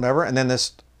 okay, and whatever. And then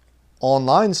this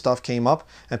online stuff came up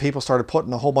and people started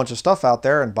putting a whole bunch of stuff out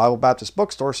there, and Bible Baptist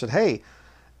Bookstore said, hey,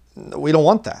 we don't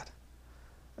want that.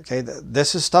 Okay,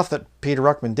 this is stuff that Peter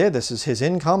Ruckman did. This is his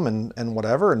income and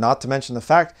whatever. And not to mention the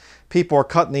fact people are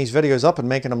cutting these videos up and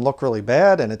making them look really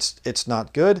bad, and it's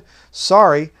not good.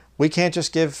 Sorry, we can't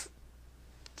just give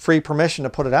free permission to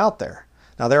put it out there.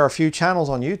 Now, there are a few channels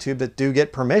on YouTube that do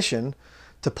get permission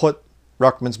to put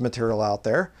Ruckman's material out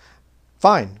there.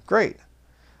 Fine, great.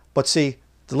 But see,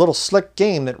 the little slick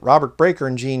game that Robert Breaker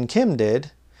and Gene Kim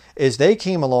did is they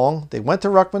came along, they went to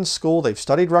Ruckman's school, they've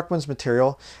studied Ruckman's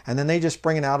material, and then they just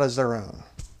bring it out as their own.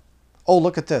 Oh,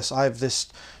 look at this. I have this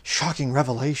shocking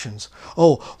revelations.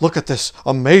 Oh, look at this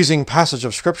amazing passage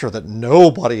of scripture that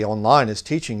nobody online is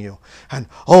teaching you. And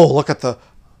oh, look at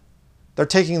they're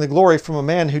taking the glory from a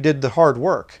man who did the hard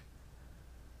work.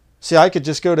 See, I could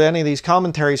just go to any of these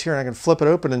commentaries here and I can flip it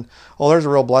open and, oh, there's a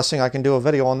real blessing. I can do a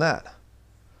video on that.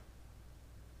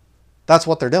 That's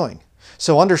what they're doing.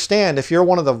 So understand, if you're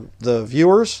one of the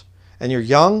viewers and you're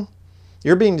young,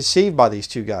 you're being deceived by these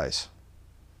two guys.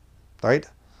 Right?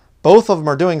 Both of them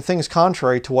are doing things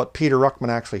contrary to what Peter Ruckman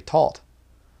actually taught.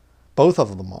 Both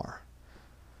of them are.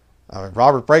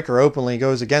 Robert Breaker openly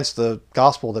goes against the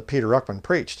gospel that Peter Ruckman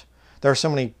preached. There are so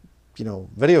many, you know,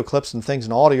 video clips and things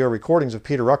and audio recordings of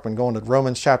Peter Ruckman going to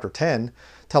Romans chapter 10,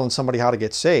 telling somebody how to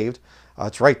get saved.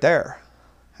 It's right there.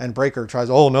 And Breaker tries,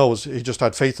 oh no, he just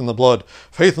had faith in the blood.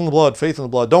 Faith in the blood, faith in the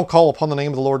blood. Don't call upon the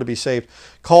name of the Lord to be saved.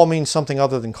 Call means something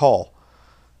other than call.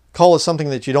 Call is something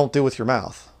that you don't do with your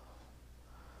mouth.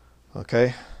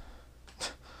 Okay?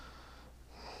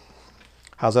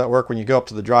 How's that work when you go up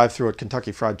to the drive-thru at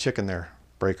Kentucky Fried Chicken there,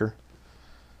 Breaker?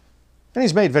 And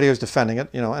he's made videos defending it,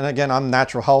 you know. And again, I'm a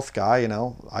natural health guy, you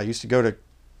know. I used to go to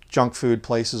junk food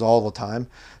places all the time.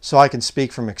 So I can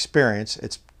speak from experience.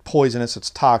 It's poisonous, it's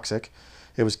toxic.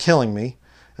 It was killing me,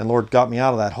 and Lord got me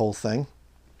out of that whole thing.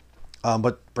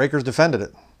 But Breaker's defended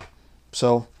it.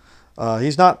 So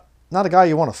he's not a guy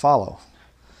you want to follow.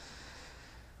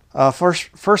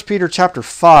 First Peter chapter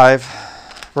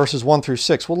 5, verses 1 through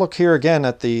 6. We'll look here again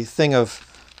at the thing of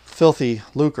filthy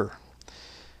lucre.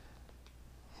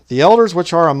 The elders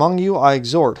which are among you I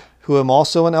exhort, who am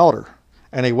also an elder,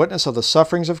 and a witness of the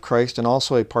sufferings of Christ, and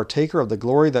also a partaker of the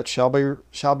glory that shall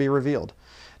be revealed.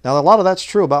 Now, a lot of that's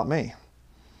true about me.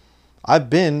 I've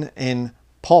been in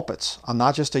pulpits. I'm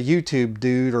not just a YouTube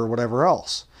dude or whatever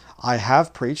else. I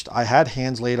have preached. I had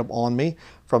hands laid up on me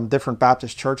from different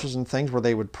Baptist churches and things where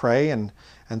they would pray and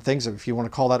things. If you want to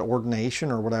call that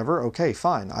ordination or whatever, okay,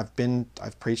 fine.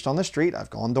 I've preached on the street. I've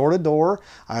gone door to door.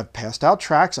 I've passed out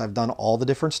tracts. I've done all the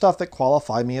different stuff that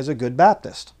qualified me as a good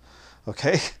Baptist.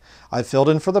 Okay, I filled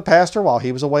in for the pastor while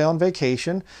he was away on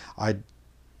vacation. I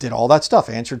did all that stuff,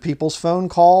 answered people's phone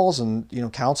calls, and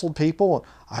counseled people.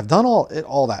 I've done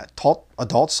all that. Taught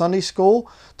adult Sunday school,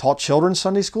 taught children's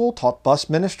Sunday school, taught bus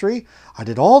ministry. I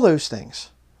did all those things.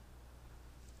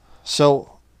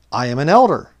 So I am an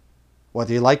elder,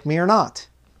 whether you like me or not.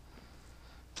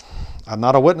 I'm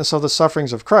not a witness of the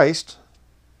sufferings of Christ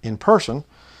in person.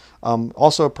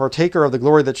 Also a partaker of the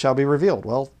glory that shall be revealed.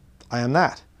 Well, I am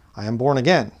that. I am born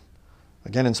again.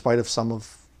 Again, in spite of some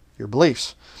of your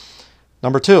beliefs.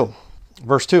 Number 2,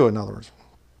 verse 2, in other words.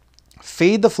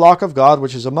 Feed the flock of God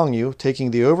which is among you,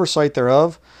 taking the oversight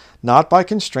thereof, not by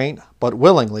constraint, but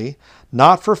willingly,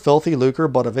 not for filthy lucre,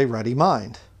 but of a ready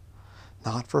mind.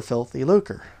 Not for filthy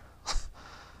lucre.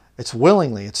 It's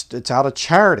willingly. It's out of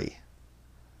charity.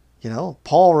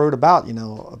 Paul wrote about,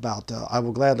 I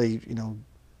will gladly,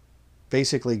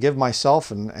 basically give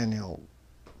myself and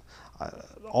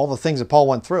all the things that Paul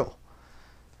went through.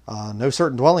 No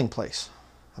certain dwelling place.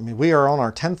 I mean, we are on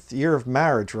our 10th year of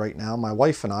marriage right now, my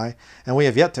wife and I, and we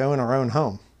have yet to own our own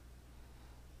home.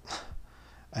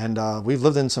 And we've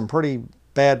lived in some pretty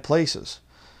bad places,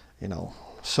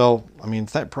 So, I mean,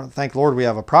 thank Lord we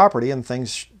have a property and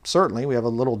things, certainly. We have a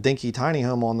little dinky tiny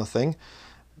home on the thing.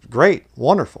 Great,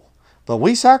 wonderful. But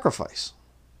we sacrifice.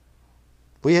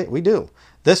 We do.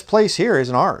 This place here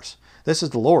isn't ours. This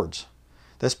is the Lord's.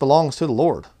 This belongs to the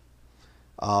Lord.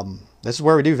 This is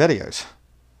where we do videos.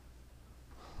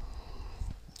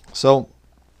 So,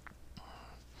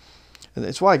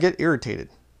 it's why I get irritated.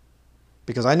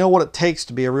 Because I know what it takes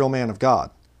to be a real man of God.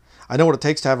 I know what it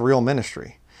takes to have a real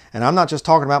ministry. And I'm not just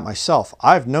talking about myself.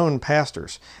 I've known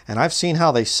pastors, and I've seen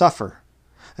how they suffer.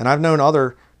 And I've known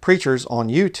other preachers on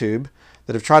YouTube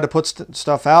that have tried to put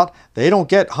stuff out. They don't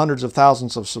get hundreds of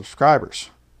thousands of subscribers.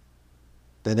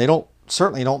 Then they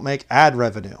certainly don't make ad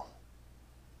revenue.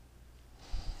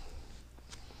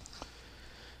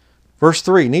 Verse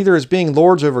 3, neither is being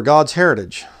lords over God's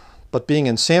heritage, but being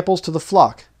ensamples to the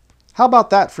flock. How about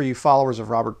that for you followers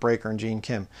of Robert Breaker and Gene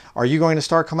Kim? Are you going to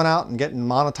start coming out and getting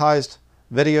monetized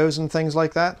videos and things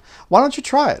like that? Why don't you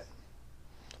try it?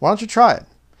 Why don't you try it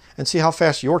and see how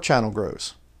fast your channel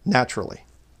grows naturally?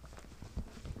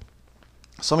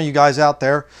 Some of you guys out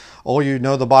there, you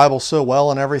know the Bible so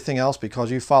well and everything else because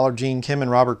you followed Gene Kim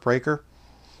and Robert Breaker.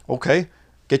 Okay,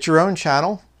 get your own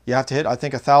channel. You have to hit, I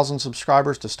think, 1,000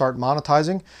 subscribers to start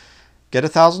monetizing. Get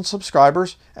 1,000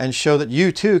 subscribers and show that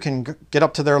you too can get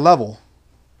up to their level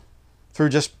through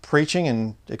just preaching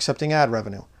and accepting ad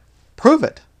revenue. Prove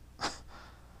it.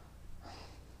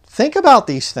 Think about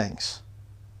these things.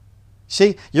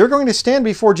 See, you're going to stand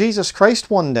before Jesus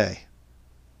Christ one day.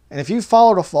 And if you've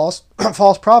followed a false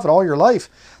prophet all your life,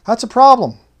 that's a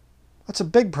problem. That's a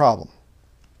big problem.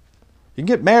 You can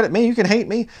get mad at me. You can hate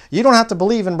me. You don't have to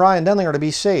believe in Brian Denlinger to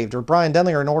be saved or Brian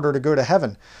Denlinger in order to go to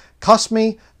heaven. Cuss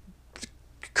me,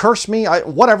 curse me,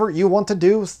 whatever you want to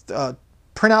do.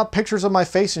 Print out pictures of my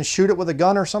face and shoot it with a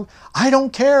gun or something. I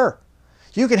don't care.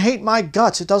 You can hate my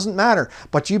guts. It doesn't matter.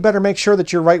 But you better make sure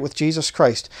that you're right with Jesus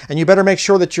Christ. And you better make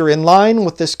sure that you're in line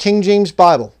with this King James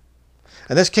Bible.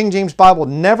 And this King James Bible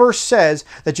never says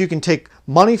that you can take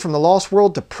money from the lost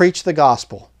world to preach the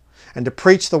gospel and to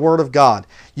preach the Word of God.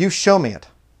 You show me it.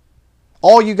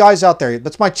 All you guys out there,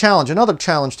 that's my challenge, another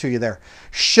challenge to you there.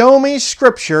 Show me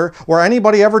Scripture where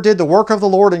anybody ever did the work of the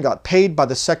Lord and got paid by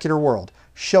the secular world.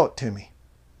 Show it to me.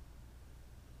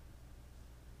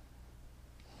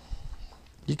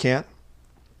 You can't.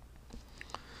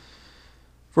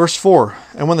 Verse 4,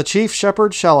 and when the chief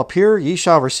shepherd shall appear, ye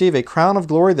shall receive a crown of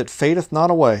glory that fadeth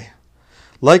not away.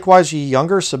 Likewise, ye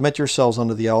younger, submit yourselves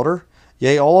unto the elder.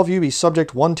 Yea, all of you be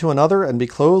subject one to another, and be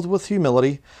clothed with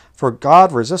humility. For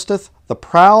God resisteth the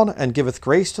proud, and giveth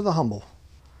grace to the humble.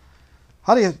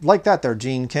 How do you like that there,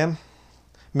 Gene Kim?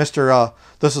 Mr.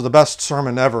 This is the best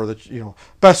sermon ever,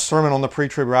 best sermon on the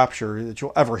pre-trib rapture that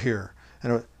you'll ever hear.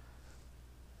 And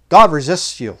God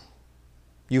resists you.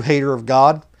 you hater of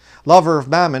God. Lover of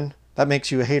mammon, that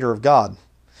makes you a hater of God.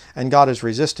 And God is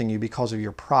resisting you because of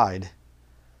your pride.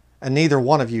 And neither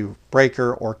one of you,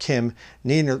 Breaker or Kim,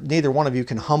 neither one of you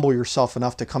can humble yourself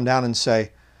enough to come down and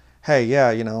say, hey, yeah,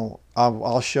 you know,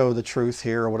 I'll show the truth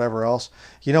here or whatever else.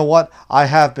 You know what? I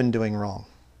have been doing wrong.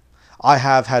 I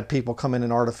have had people come in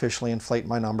and artificially inflate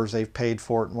my numbers. They've paid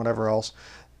for it and whatever else.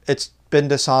 It's been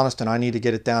dishonest, and I need to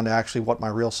get it down to actually what my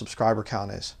real subscriber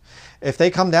count is. If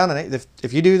they come down and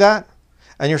if you do that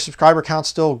and your subscriber count's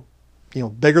still, you know,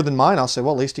 bigger than mine, I'll say,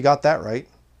 well, at least you got that right.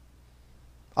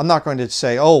 I'm not going to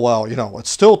say, oh, well, you know, it's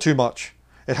still too much.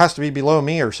 It has to be below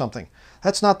me or something.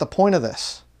 That's not the point of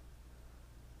this.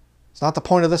 It's not the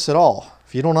point of this at all.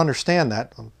 If you don't understand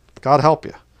that, God help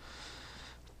you.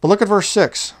 But look at verse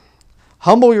 6.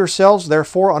 Humble yourselves,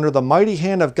 therefore, under the mighty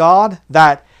hand of God,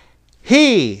 that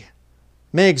He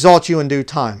may exalt you in due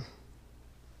time.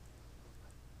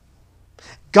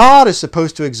 God is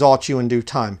supposed to exalt you in due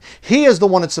time. He is the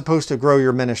one that's supposed to grow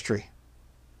your ministry.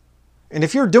 And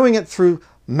if you're doing it through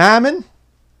mammon,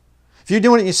 if you're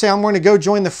doing it and you say, I'm going to go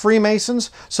join the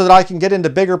Freemasons so that I can get into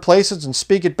bigger places and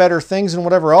speak at better things and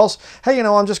whatever else. Hey, you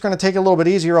know, I'm just going to take it a little bit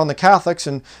easier on the Catholics.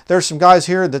 And there's some guys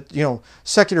here that, you know,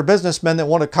 secular businessmen that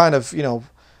want to kind of, you know,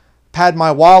 pad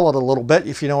my wallet a little bit,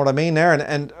 if you know what I mean there.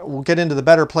 And we'll get into the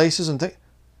better places and think.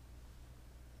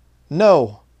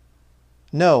 No.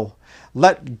 No.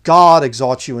 Let God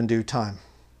exalt you in due time.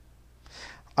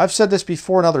 I've said this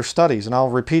before in other studies, and I'll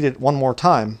repeat it one more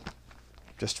time,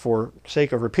 just for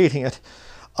sake of repeating it.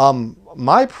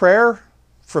 My prayer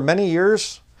for many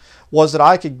years was that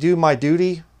I could do my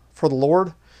duty for the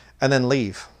Lord and then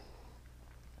leave.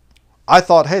 I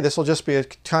thought, hey, this will just be a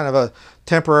kind of a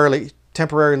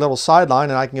temporary little sideline,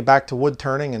 and I can get back to wood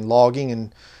turning and logging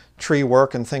and tree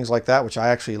work and things like that, which I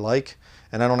actually like.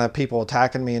 And I don't have people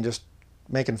attacking me and just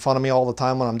making fun of me all the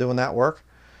time when I'm doing that work.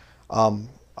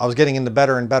 I was getting into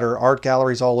better and better art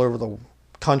galleries all over the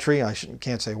country. I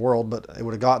can't say world, but it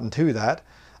would have gotten to that.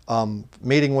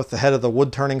 Meeting with the head of the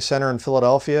Wood Turning Center in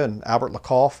Philadelphia, and Albert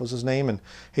Lakoff was his name, and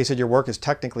he said, your work is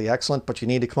technically excellent, but you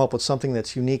need to come up with something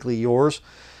that's uniquely yours.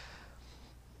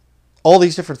 All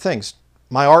these different things.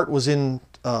 My art was in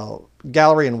a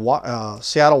gallery in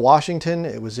Seattle, Washington.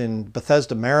 It was in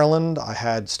Bethesda, Maryland. I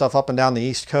had stuff up and down the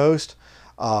East Coast.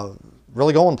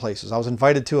 Really going places. I was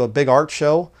invited to a big art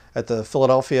show at the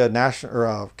Philadelphia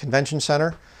Convention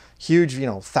Center. Huge, you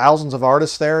know, thousands of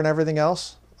artists there and everything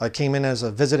else. I came in as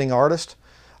a visiting artist,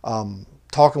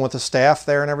 talking with the staff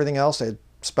there and everything else. They had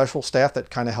special staff that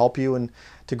kind of help you and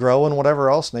to grow and whatever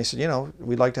else. And they said, you know,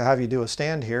 we'd like to have you do a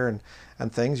stand here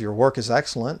and things. Your work is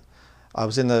excellent. I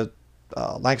was in the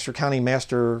Lancaster County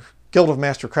Guild of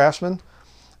Master Craftsmen.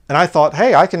 And I thought,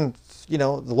 hey, I can, you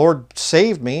know, the Lord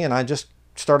saved me, and I just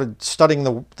started studying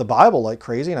the Bible like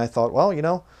crazy. And I thought, well, you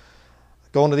know,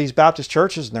 going to these Baptist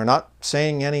churches and they're not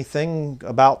saying anything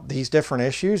about these different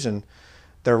issues, and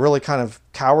they're really kind of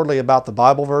cowardly about the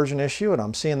Bible version issue, and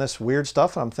I'm seeing this weird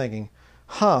stuff, and I'm thinking,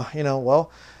 you know,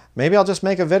 well, maybe I'll just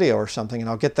make a video or something and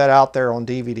I'll get that out there on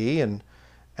DVD,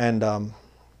 and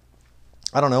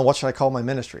I don't know, what should I call my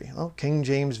ministry? Oh, King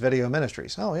James Video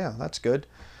Ministries. Oh yeah, that's good.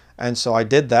 And so I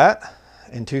did that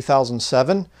in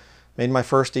 2007, made my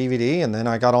first DVD, and then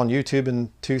I got on YouTube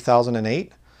in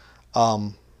 2008.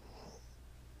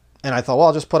 And I thought, well,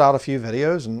 I'll just put out a few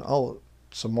videos, and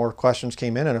some more questions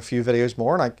came in and a few videos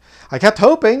more. And I kept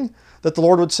hoping that the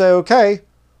Lord would say, okay,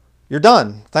 you're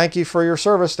done. Thank you for your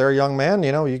service there, young man.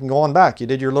 You know, you can go on back. You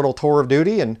did your little tour of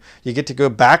duty, and you get to go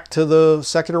back to the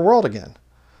secular world again.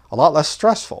 A lot less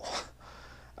stressful.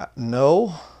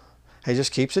 No, he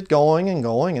just keeps it going and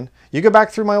going. And you go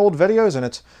back through my old videos, and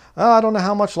it's, I don't know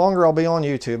how much longer I'll be on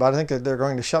YouTube. I think that they're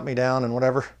going to shut me down and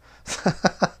whatever.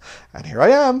 And here I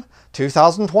am,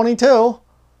 2022,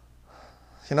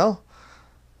 you know,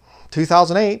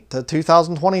 2008 to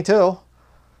 2022.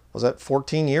 Was that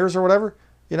 14 years or whatever?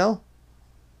 You know,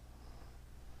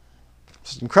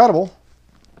 it's incredible.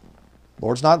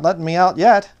 Lord's not letting me out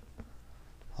yet.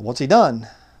 What's he done?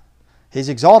 He's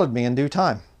exalted me in due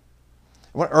time.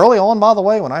 Early on, by the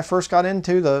way, when I first got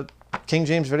into the King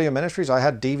James Video Ministries, I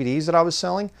had DVDs that I was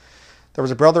selling. There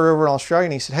was a brother over in Australia,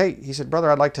 and he said, hey, he said,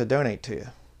 brother, I'd like to donate to you.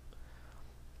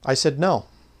 I said, no.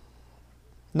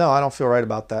 No, I don't feel right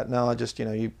about that. No, I just, you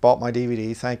know, you bought my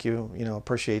DVD. Thank you. You know,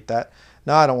 appreciate that.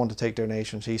 No, I don't want to take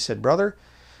donations. He said, brother,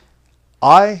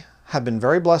 I have been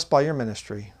very blessed by your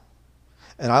ministry,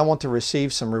 and I want to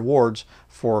receive some rewards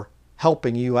for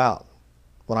helping you out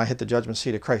when I hit the judgment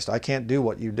seat of Christ. I can't do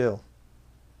what you do.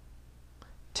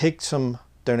 Take some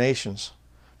donations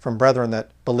from brethren that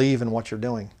believe in what you're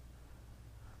doing,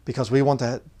 because we want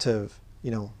to you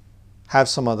know, have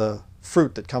some of the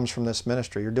fruit that comes from this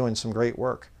ministry. You're doing some great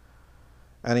work.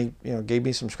 And he, gave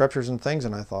me some scriptures and things,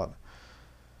 and I thought,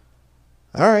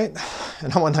 all right.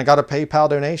 And I got a PayPal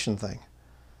donation thing.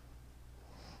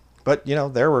 But,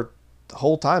 there were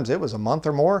whole times, it was a month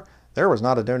or more, there was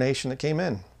not a donation that came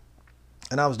in.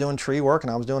 And I was doing tree work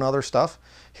and I was doing other stuff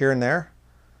here and there.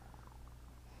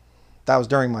 That was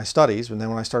during my studies. And then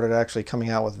when I started actually coming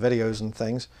out with videos and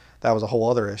things, that was a whole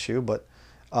other issue. But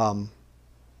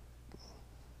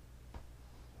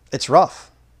it's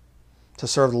rough to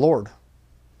serve the Lord.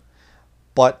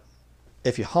 But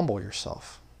if you humble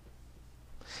yourself,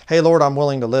 hey, Lord, I'm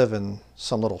willing to live in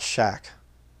some little shack.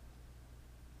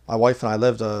 My wife and I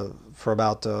lived for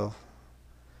about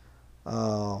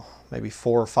maybe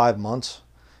 4 or 5 months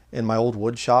in my old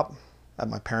wood shop at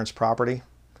my parents' property.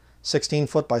 16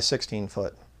 foot by 16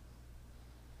 foot.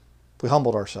 We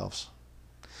humbled ourselves.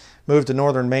 Moved to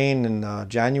northern Maine in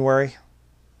January.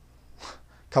 A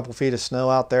couple feet of snow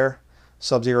out there.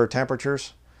 Sub-zero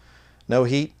temperatures. No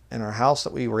heat in our house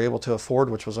that we were able to afford,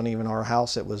 which wasn't even our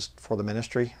house. It was for the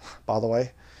ministry, by the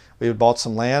way. We had bought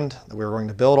some land that we were going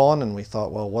to build on, and we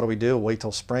thought, well, what do we do? Wait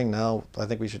till spring? No, I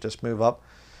think we should just move up.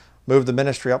 Moved the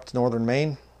ministry up to northern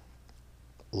Maine,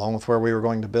 along with where we were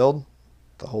going to build.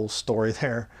 The whole story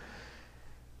there.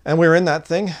 And we were in that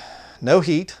thing. No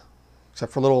heat,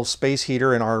 except for a little space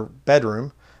heater in our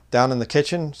bedroom. Down in the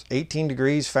kitchen, 18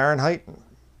 degrees Fahrenheit,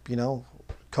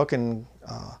 cooking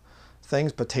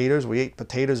things, potatoes. We ate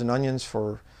potatoes and onions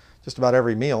for just about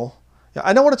every meal. Yeah,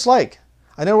 I know what it's like.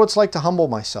 I know what it's like to humble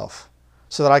myself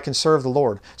so that I can serve the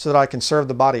Lord, so that I can serve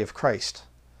the body of Christ.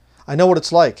 I know what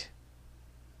it's like.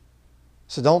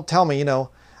 So don't tell me, you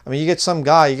get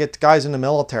you get guys in the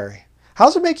military. How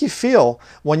does it make you feel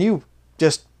when you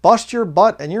just bust your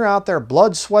butt and you're out there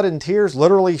blood, sweat, and tears,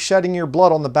 literally shedding your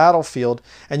blood on the battlefield,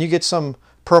 and you get some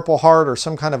Purple Heart or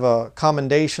some kind of a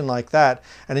commendation like that,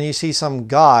 and then you see some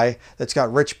guy that's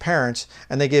got rich parents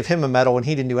and they give him a medal and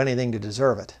he didn't do anything to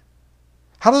deserve it?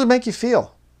 How does it make you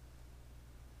feel?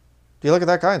 Do you look at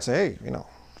that guy and say, hey,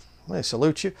 I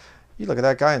salute you? You look at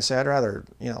that guy and say, I'd rather,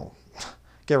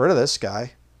 get rid of this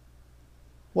guy.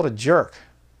 What a jerk.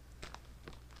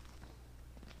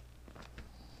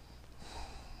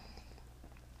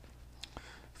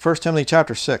 First Timothy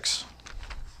chapter 6.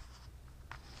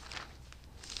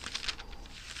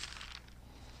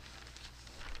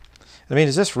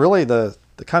 Is this really the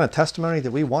kind of testimony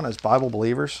that we want as Bible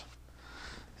believers?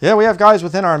 Yeah, we have guys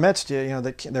within our midst,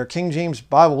 they're King James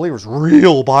Bible believers,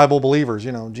 real Bible believers,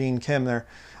 Gene Kim, they're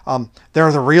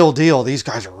the real deal. These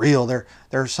guys are real.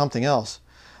 They're something else.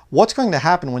 What's going to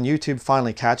happen when YouTube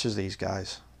finally catches these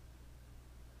guys?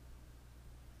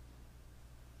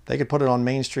 They could put it on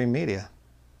mainstream media.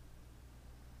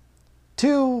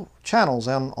 2 channels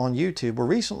on YouTube were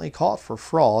recently caught for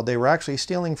fraud. They were actually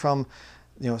stealing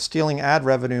stealing ad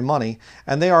revenue money,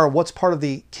 and they are what's part of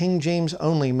the King James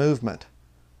only movement.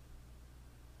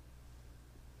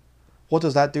 What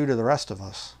does that do to the rest of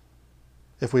us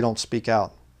if we don't speak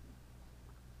out?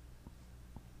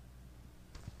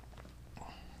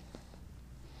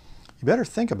 You better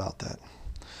think about that.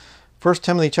 1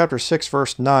 Timothy chapter 6,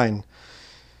 verse 9.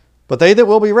 But they that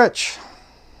will be rich,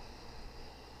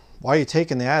 why are you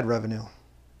taking the ad revenue?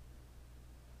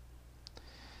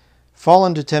 Fall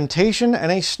into temptation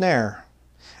and a snare,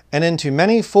 and into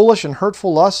many foolish and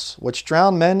hurtful lusts, which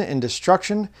drown men in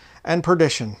destruction and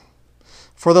perdition.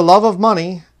 For the love of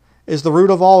money is the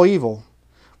root of all evil,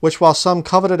 which while some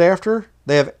coveted after,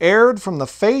 they have erred from the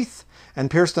faith and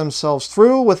pierced themselves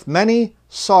through with many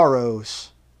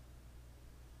sorrows.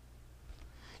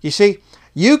 You see,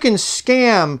 you can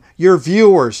scam your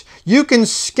viewers. You can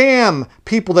scam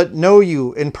people that know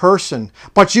you in person,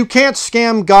 but you can't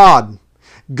scam God.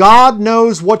 God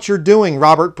knows what you're doing,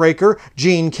 Robert Breaker,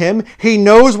 Gene Kim. He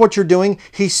knows what you're doing.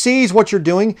 He sees what you're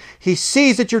doing. He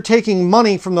sees that you're taking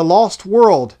money from the lost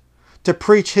world to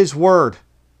preach His word.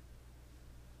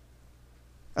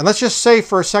 And let's just say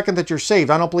for a second that you're saved.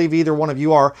 I don't believe either one of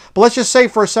you are, but let's just say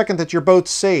for a second that you're both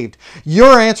saved.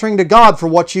 You're answering to God for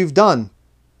what you've done.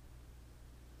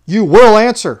 You will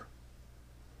answer.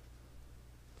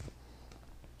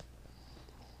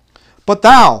 But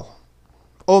thou,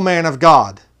 O man of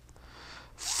God,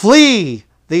 flee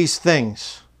these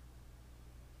things.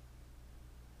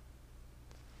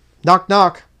 Knock,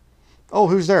 knock. Oh,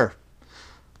 who's there?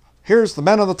 Here's the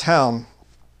men of the town,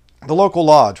 the local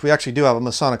lodge. We actually do have a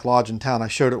Masonic lodge in town. I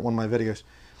showed it in one of my videos.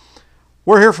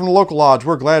 We're here from the local lodge.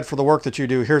 We're glad for the work that you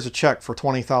do. Here's a check for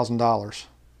 $20,000.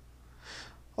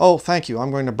 Oh, thank you.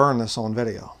 I'm going to burn this on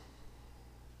video.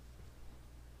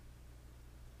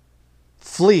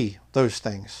 Flee those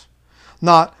things.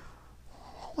 Not,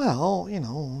 Well,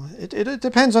 it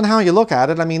depends on how you look at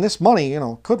it. I mean, this money,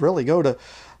 could really go to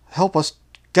help us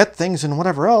get things and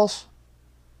whatever else.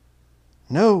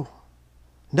 No.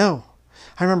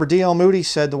 I remember D.L. Moody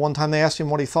said the one time they asked him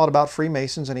what he thought about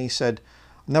Freemasons, and he said,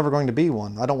 I'm never going to be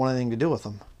one. I don't want anything to do with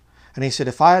them. And he said,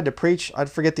 if I had to preach,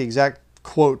 I'd forget the exact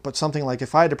quote, but something like,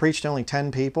 if I had to preach to only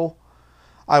 10 people,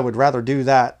 I would rather do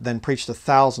that than preach to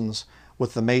thousands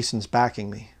with the Masons backing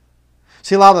me.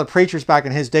 See, a lot of the preachers back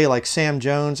in his day, like Sam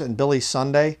Jones and Billy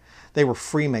Sunday, they were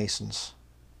Freemasons.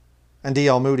 And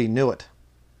D.L. Moody knew it.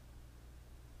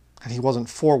 And he wasn't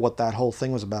for what that whole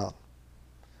thing was about.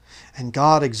 And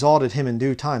God exalted him in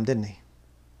due time, didn't he?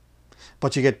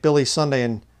 But you get Billy Sunday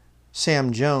and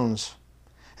Sam Jones.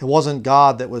 It wasn't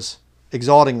God that was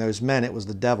exalting those men, it was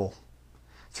the devil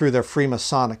through their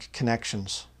Freemasonic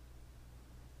connections.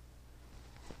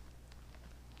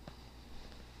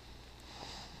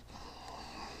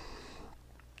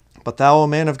 But thou, O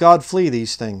man of God, flee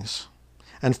these things,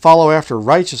 and follow after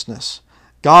righteousness,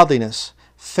 godliness,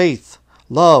 faith,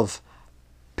 love,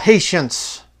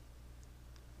 patience.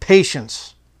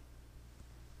 Patience.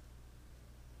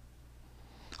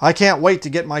 I can't wait to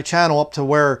get my channel up to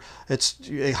where it's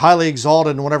highly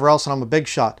exalted and whatever else, and I'm a big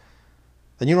shot.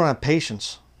 Then you don't have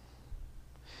patience.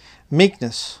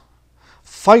 Meekness.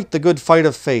 Fight the good fight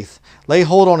of faith. Lay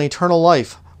hold on eternal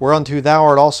life, whereunto thou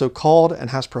art also called,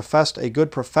 and hast professed a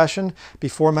good profession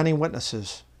before many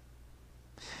witnesses.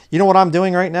 You know what I'm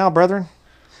doing right now, brethren?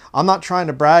 I'm not trying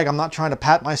to brag. I'm not trying to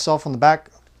pat myself on the back.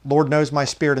 Lord knows my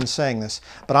spirit in saying this.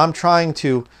 But I'm trying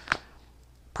to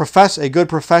profess a good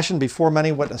profession before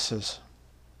many witnesses.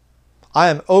 I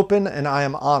am open and I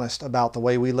am honest about the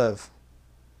way we live.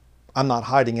 I'm not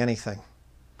hiding anything.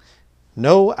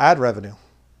 No ad revenue.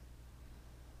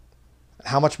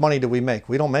 How much money do we make?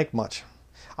 We don't make much.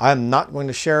 I'm not going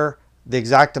to share the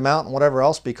exact amount and whatever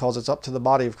else because it's up to the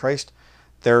body of Christ.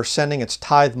 They're sending its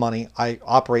tithe money. I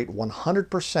operate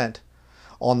 100%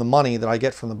 on the money that I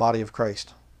get from the body of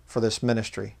Christ for this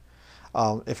ministry.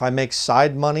 If I make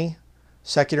side money,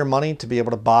 secular money to be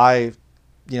able to buy,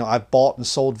 I've bought and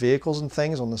sold vehicles and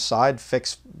things on the side,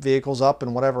 fix vehicles up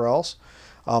and whatever else.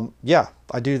 Yeah,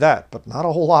 I do that, but not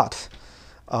a whole lot.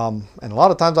 And a lot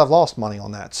of times I've lost money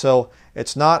on that. So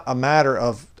it's not a matter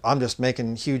of I'm just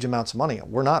making huge amounts of money.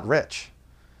 We're not rich.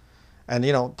 And,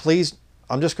 please,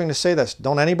 I'm just going to say this.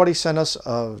 Don't anybody send us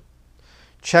a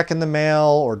check in the mail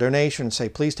or donation and say,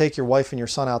 please take your wife and your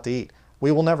son out to eat.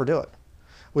 We will never do it.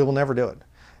 We will never do it.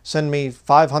 Send me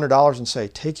 $500 and say,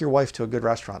 take your wife to a good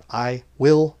restaurant. I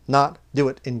will not do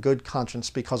it in good conscience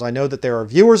because I know that there are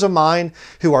viewers of mine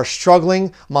who are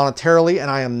struggling monetarily and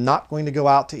I am not going to go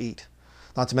out to eat.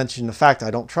 Not to mention the fact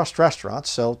I don't trust restaurants,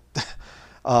 so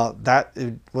that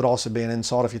would also be an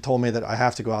insult if you told me that I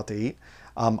have to go out to eat.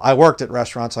 I worked at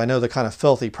restaurants. I know the kind of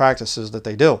filthy practices that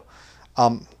they do.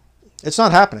 It's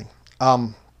not happening.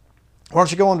 Why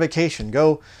don't you go on vacation?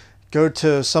 Go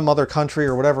to some other country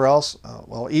or whatever else.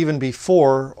 Well, even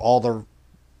before all the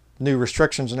new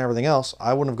restrictions and everything else,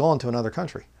 I wouldn't have gone to another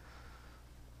country.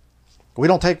 We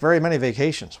don't take very many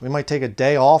vacations. We might take a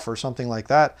day off or something like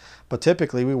that, but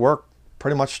typically we work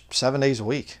pretty much 7 days a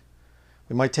week.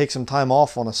 We might take some time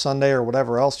off on a Sunday or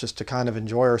whatever else just to kind of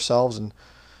enjoy ourselves and,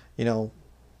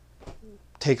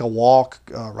 take a walk,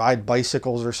 ride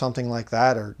bicycles or something like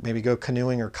that, or maybe go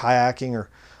canoeing or kayaking or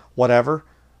whatever.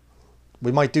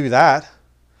 We might do that,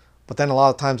 but then a lot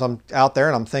of times I'm out there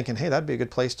and I'm thinking, hey, that'd be a good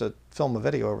place to film a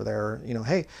video over there. Or,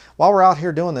 hey, while we're out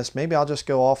here doing this, maybe I'll just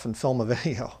go off and film a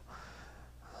video.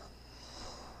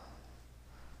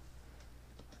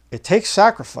 It takes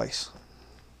sacrifice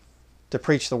to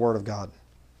preach the Word of God.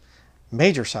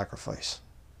 Major sacrifice.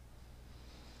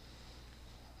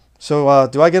 So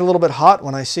do I get a little bit hot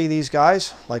when I see these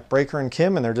guys like Breaker and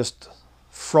Kim and they're just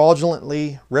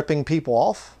fraudulently ripping people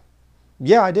off?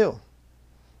 Yeah, I do.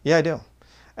 Yeah, I do.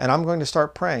 And I'm going to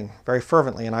start praying very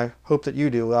fervently, and I hope that you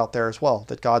do out there as well,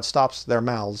 that God stops their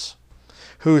mouths,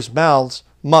 whose mouths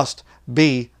must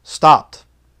be stopped.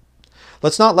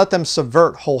 Let's not let them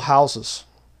subvert whole houses,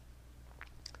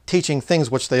 teaching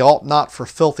things which they ought not for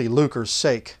filthy lucre's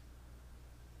sake.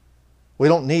 We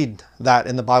don't need that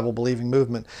in the Bible-believing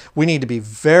movement. We need to be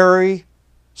very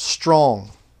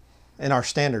strong in our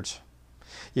standards.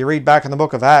 You read back in the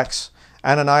book of Acts,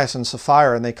 Ananias and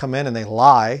Sapphira, and they come in and they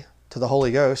lie to the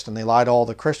Holy Ghost, and they lie to all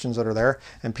the Christians that are there,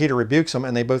 and Peter rebukes them,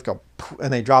 and they both go,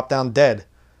 and they drop down dead.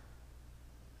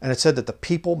 And it said that the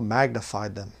people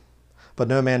magnified them, but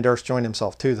no man durst join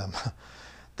himself to them.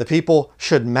 The people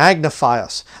should magnify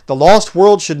us. The lost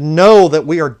world should know that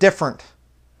we are different.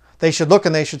 They should look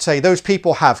and they should say, those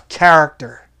people have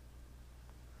character.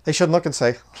 They shouldn't look and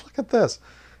say, look at this.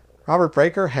 Robert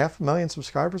Breaker, 500,000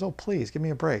 subscribers? Oh, please, give me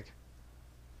a break.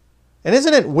 And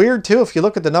isn't it weird, too, if you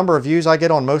look at the number of views I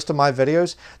get on most of my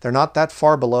videos, they're not that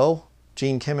far below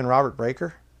Gene Kim and Robert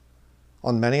Breaker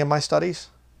on many of my studies?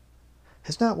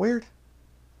 Isn't that weird?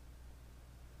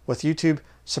 With YouTube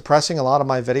suppressing a lot of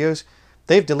my videos,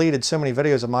 they've deleted so many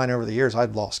videos of mine over the years,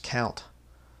 I've lost count.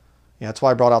 Yeah, that's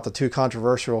why I brought out the too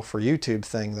controversial for YouTube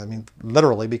thing. I mean,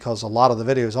 literally, because a lot of the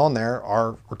videos on there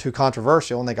were too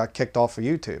controversial and they got kicked off of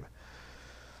YouTube.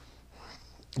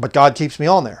 But God keeps me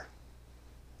on there.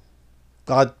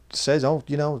 God says, oh,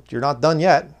 you know, you're not done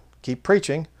yet. Keep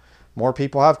preaching. More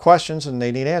people have questions and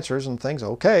they need answers and things.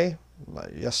 Okay,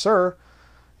 yes, sir.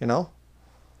 You know.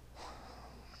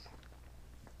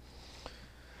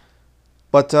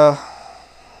 But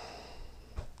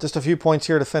just a few points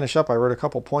here to finish up. I wrote a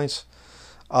couple points.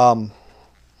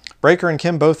 Breaker and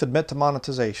Kim both admit to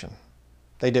monetization.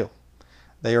 They do.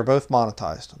 They are both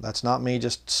monetized. That's not me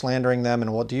just slandering them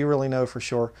and what do you really know for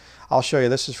sure. I'll show you.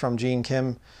 This is from Gene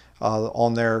Kim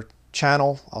on their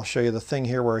channel. I'll show you the thing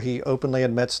here where he openly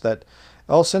admits that,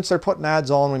 oh, since they're putting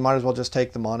ads on, we might as well just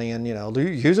take the money and, you know,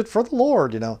 use it for the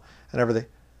Lord, you know, and everything.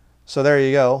 So there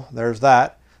you go. There's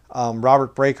that.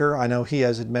 Robert Breaker, I know he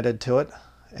has admitted to it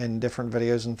in different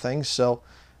videos and things. So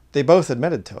they both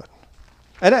admitted to it.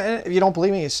 And if you don't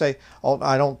believe me, you say, oh,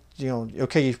 I don't, you know,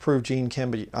 okay, you've proved Gene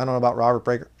Kim, but I don't know about Robert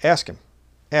Breaker. Ask him.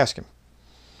 Ask him.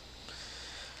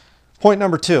 Point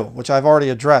number 2, which I've already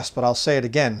addressed, but I'll say it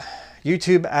again.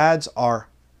 YouTube ads are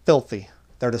filthy.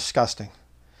 They're disgusting.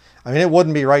 I mean, it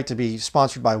wouldn't be right to be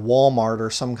sponsored by Walmart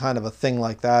or some kind of a thing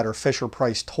like that, or Fisher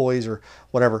Price Toys or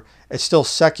whatever. It's still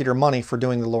secular money for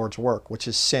doing the Lord's work, which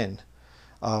is sin.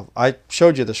 I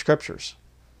showed you the scriptures.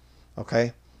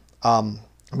 Okay? I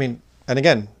mean, and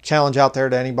again, challenge out there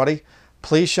to anybody.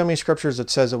 Please show me scriptures that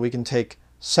says that we can take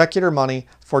secular money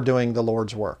for doing the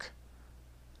Lord's work,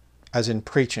 as in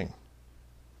preaching.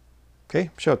 Okay?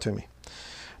 Show it to me.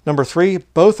 Number 3,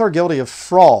 both are guilty of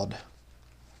fraud.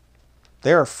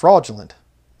 They are fraudulent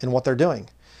in what they're doing.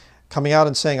 Coming out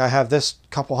and saying, I have this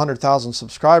couple 100,000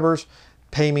 subscribers,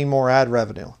 pay me more ad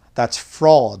revenue. That's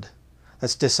fraud.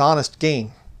 That's dishonest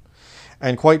gain.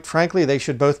 And quite frankly, they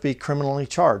should both be criminally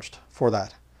charged for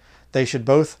that. They should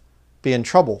both be in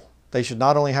trouble. They should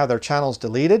not only have their channels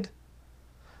deleted,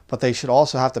 but they should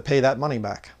also have to pay that money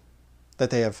back that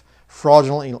they have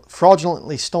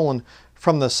fraudulently stolen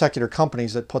from the secular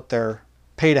companies that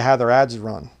pay to have their ads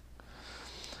run.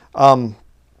 And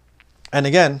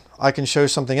again, I can show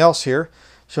something else here.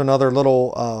 Show another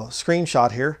little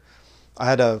screenshot here. I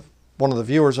had one of the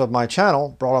viewers of my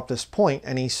channel brought up this point,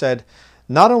 and he said,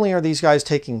 not only are these guys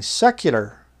taking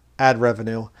secular ad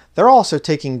revenue, they're also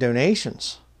taking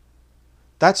donations.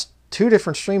 That's 2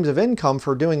 different streams of income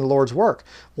for doing the Lord's work.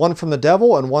 One from the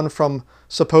devil and one from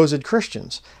supposed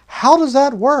Christians. How does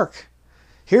that work?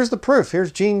 Here's the proof.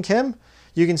 Here's Gene Kim.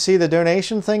 You can see the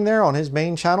donation thing there on his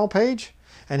main channel page.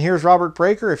 And here's Robert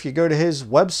Breaker. If you go to his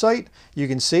website, you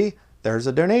can see there's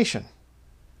a donation.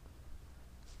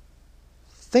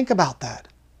 Think about that.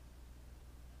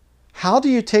 How do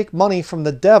you take money from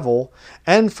the devil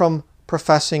and from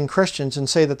professing Christians and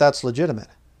say that that's legitimate?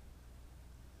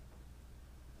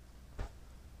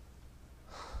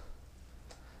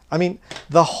 I mean,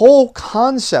 the whole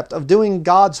concept of doing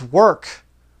God's work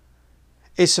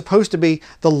is supposed to be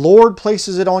the Lord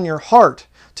places it on your heart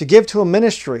to give to a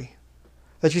ministry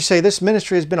that you say, this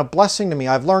ministry has been a blessing to me.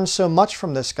 I've learned so much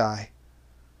from this guy.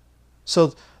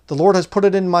 So the Lord has put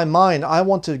it in my mind. I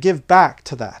want to give back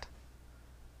to that.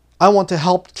 I want to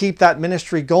help keep that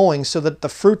ministry going so that the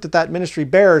fruit that that ministry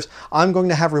bears, I'm going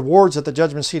to have rewards at the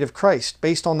judgment seat of Christ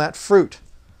based on that fruit.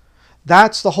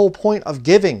 That's the whole point of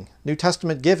giving, New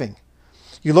Testament giving.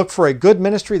 You look for a good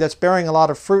ministry that's bearing a lot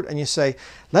of fruit and you say,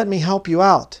 let me help you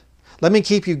out. Let me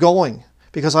keep you going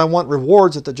because I want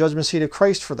rewards at the judgment seat of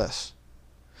Christ for this.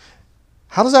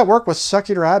 How does that work with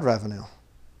secular ad revenue?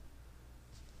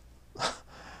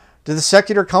 Do the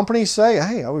secular companies say,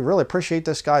 hey, we really appreciate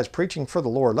this guy's preaching for the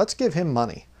Lord. Let's give him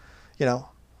money. You know,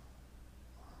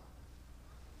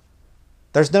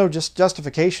 there's no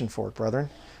justification for it, brethren.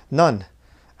 None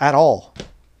at all.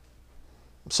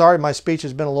 I'm sorry my speech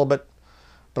has been a little bit,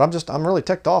 but I'm really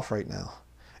ticked off right now.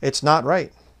 It's not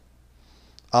right.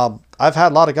 I've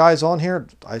had a lot of guys on here.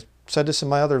 I said this in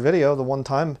my other video the one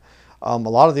time. A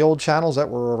lot of the old channels that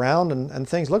were around and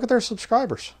things, look at their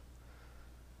subscribers.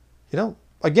 You know,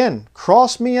 again,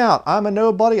 cross me out. I'm a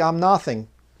nobody. I'm nothing.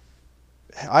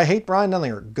 I hate Brian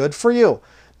Denlinger. Good for you.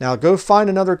 Now go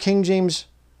find another King James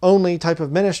only type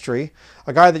of ministry,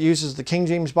 a guy that uses the King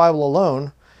James Bible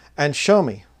alone, and show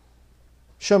me.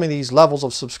 Show me these levels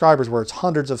of subscribers where it's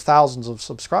hundreds of thousands of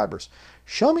subscribers.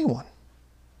 Show me one.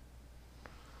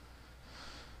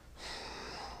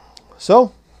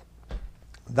 So,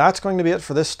 that's going to be it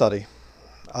for this study.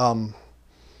 I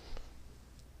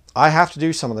have to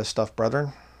do some of this stuff,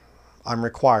 brethren. I'm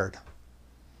required.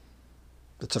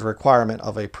 It's a requirement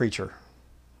of a preacher.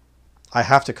 I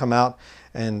have to come out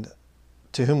and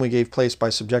to whom we gave place by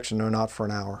subjection, no, not for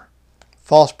an hour.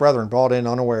 False brethren brought in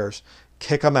unawares.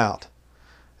 Kick them out.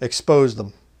 Expose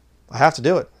them. I have to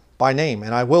do it by name,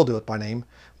 and I will do it by name,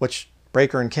 which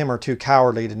Breaker and Kim are too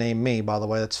cowardly to name me, by the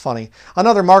way. That's funny.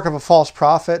 Another mark of a false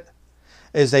prophet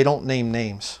is they don't name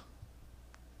names.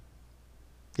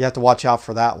 You have to watch out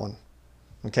for that one.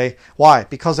 Okay? Why?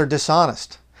 Because they're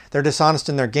dishonest. They're dishonest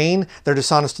in their gain. They're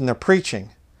dishonest in their preaching.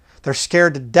 They're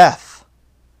scared to death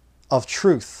of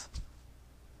truth.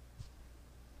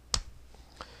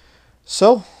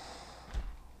 So,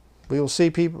 we will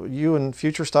see you in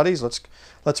future studies.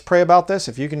 Let's pray about this.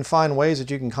 If you can find ways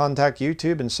that you can contact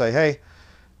YouTube and say, hey,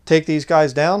 take these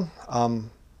guys down,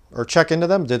 or check into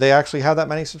them. Did they actually have that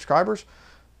many subscribers?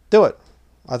 Do it.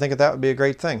 I think that would be a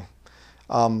great thing.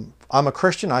 I'm a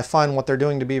Christian. I find what they're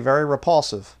doing to be very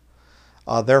repulsive.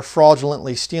 They're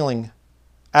fraudulently stealing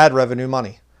ad revenue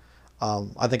money.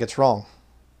 I think it's wrong.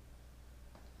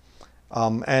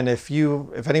 And if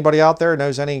anybody out there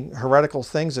knows any heretical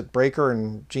things that Breaker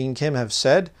and Gene Kim have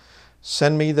said,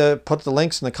 put the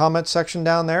links in the comment section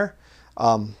down there.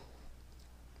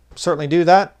 Certainly do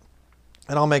that,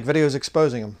 and I'll make videos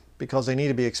exposing them because they need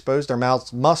to be exposed. Their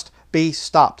mouths must be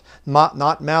stopped.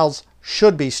 Not mouths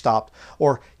should be stopped,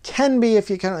 or can be if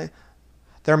you can.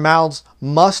 Their mouths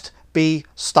must be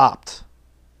stopped.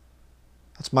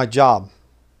 That's my job.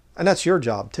 And that's your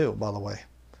job too, by the way.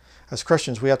 As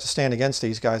Christians, we have to stand against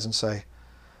these guys and say,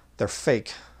 they're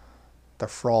fake. They're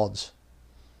frauds.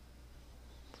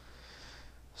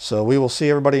 So we will see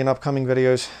everybody in upcoming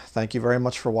videos. Thank you very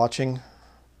much for watching.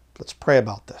 Let's pray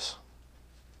about this.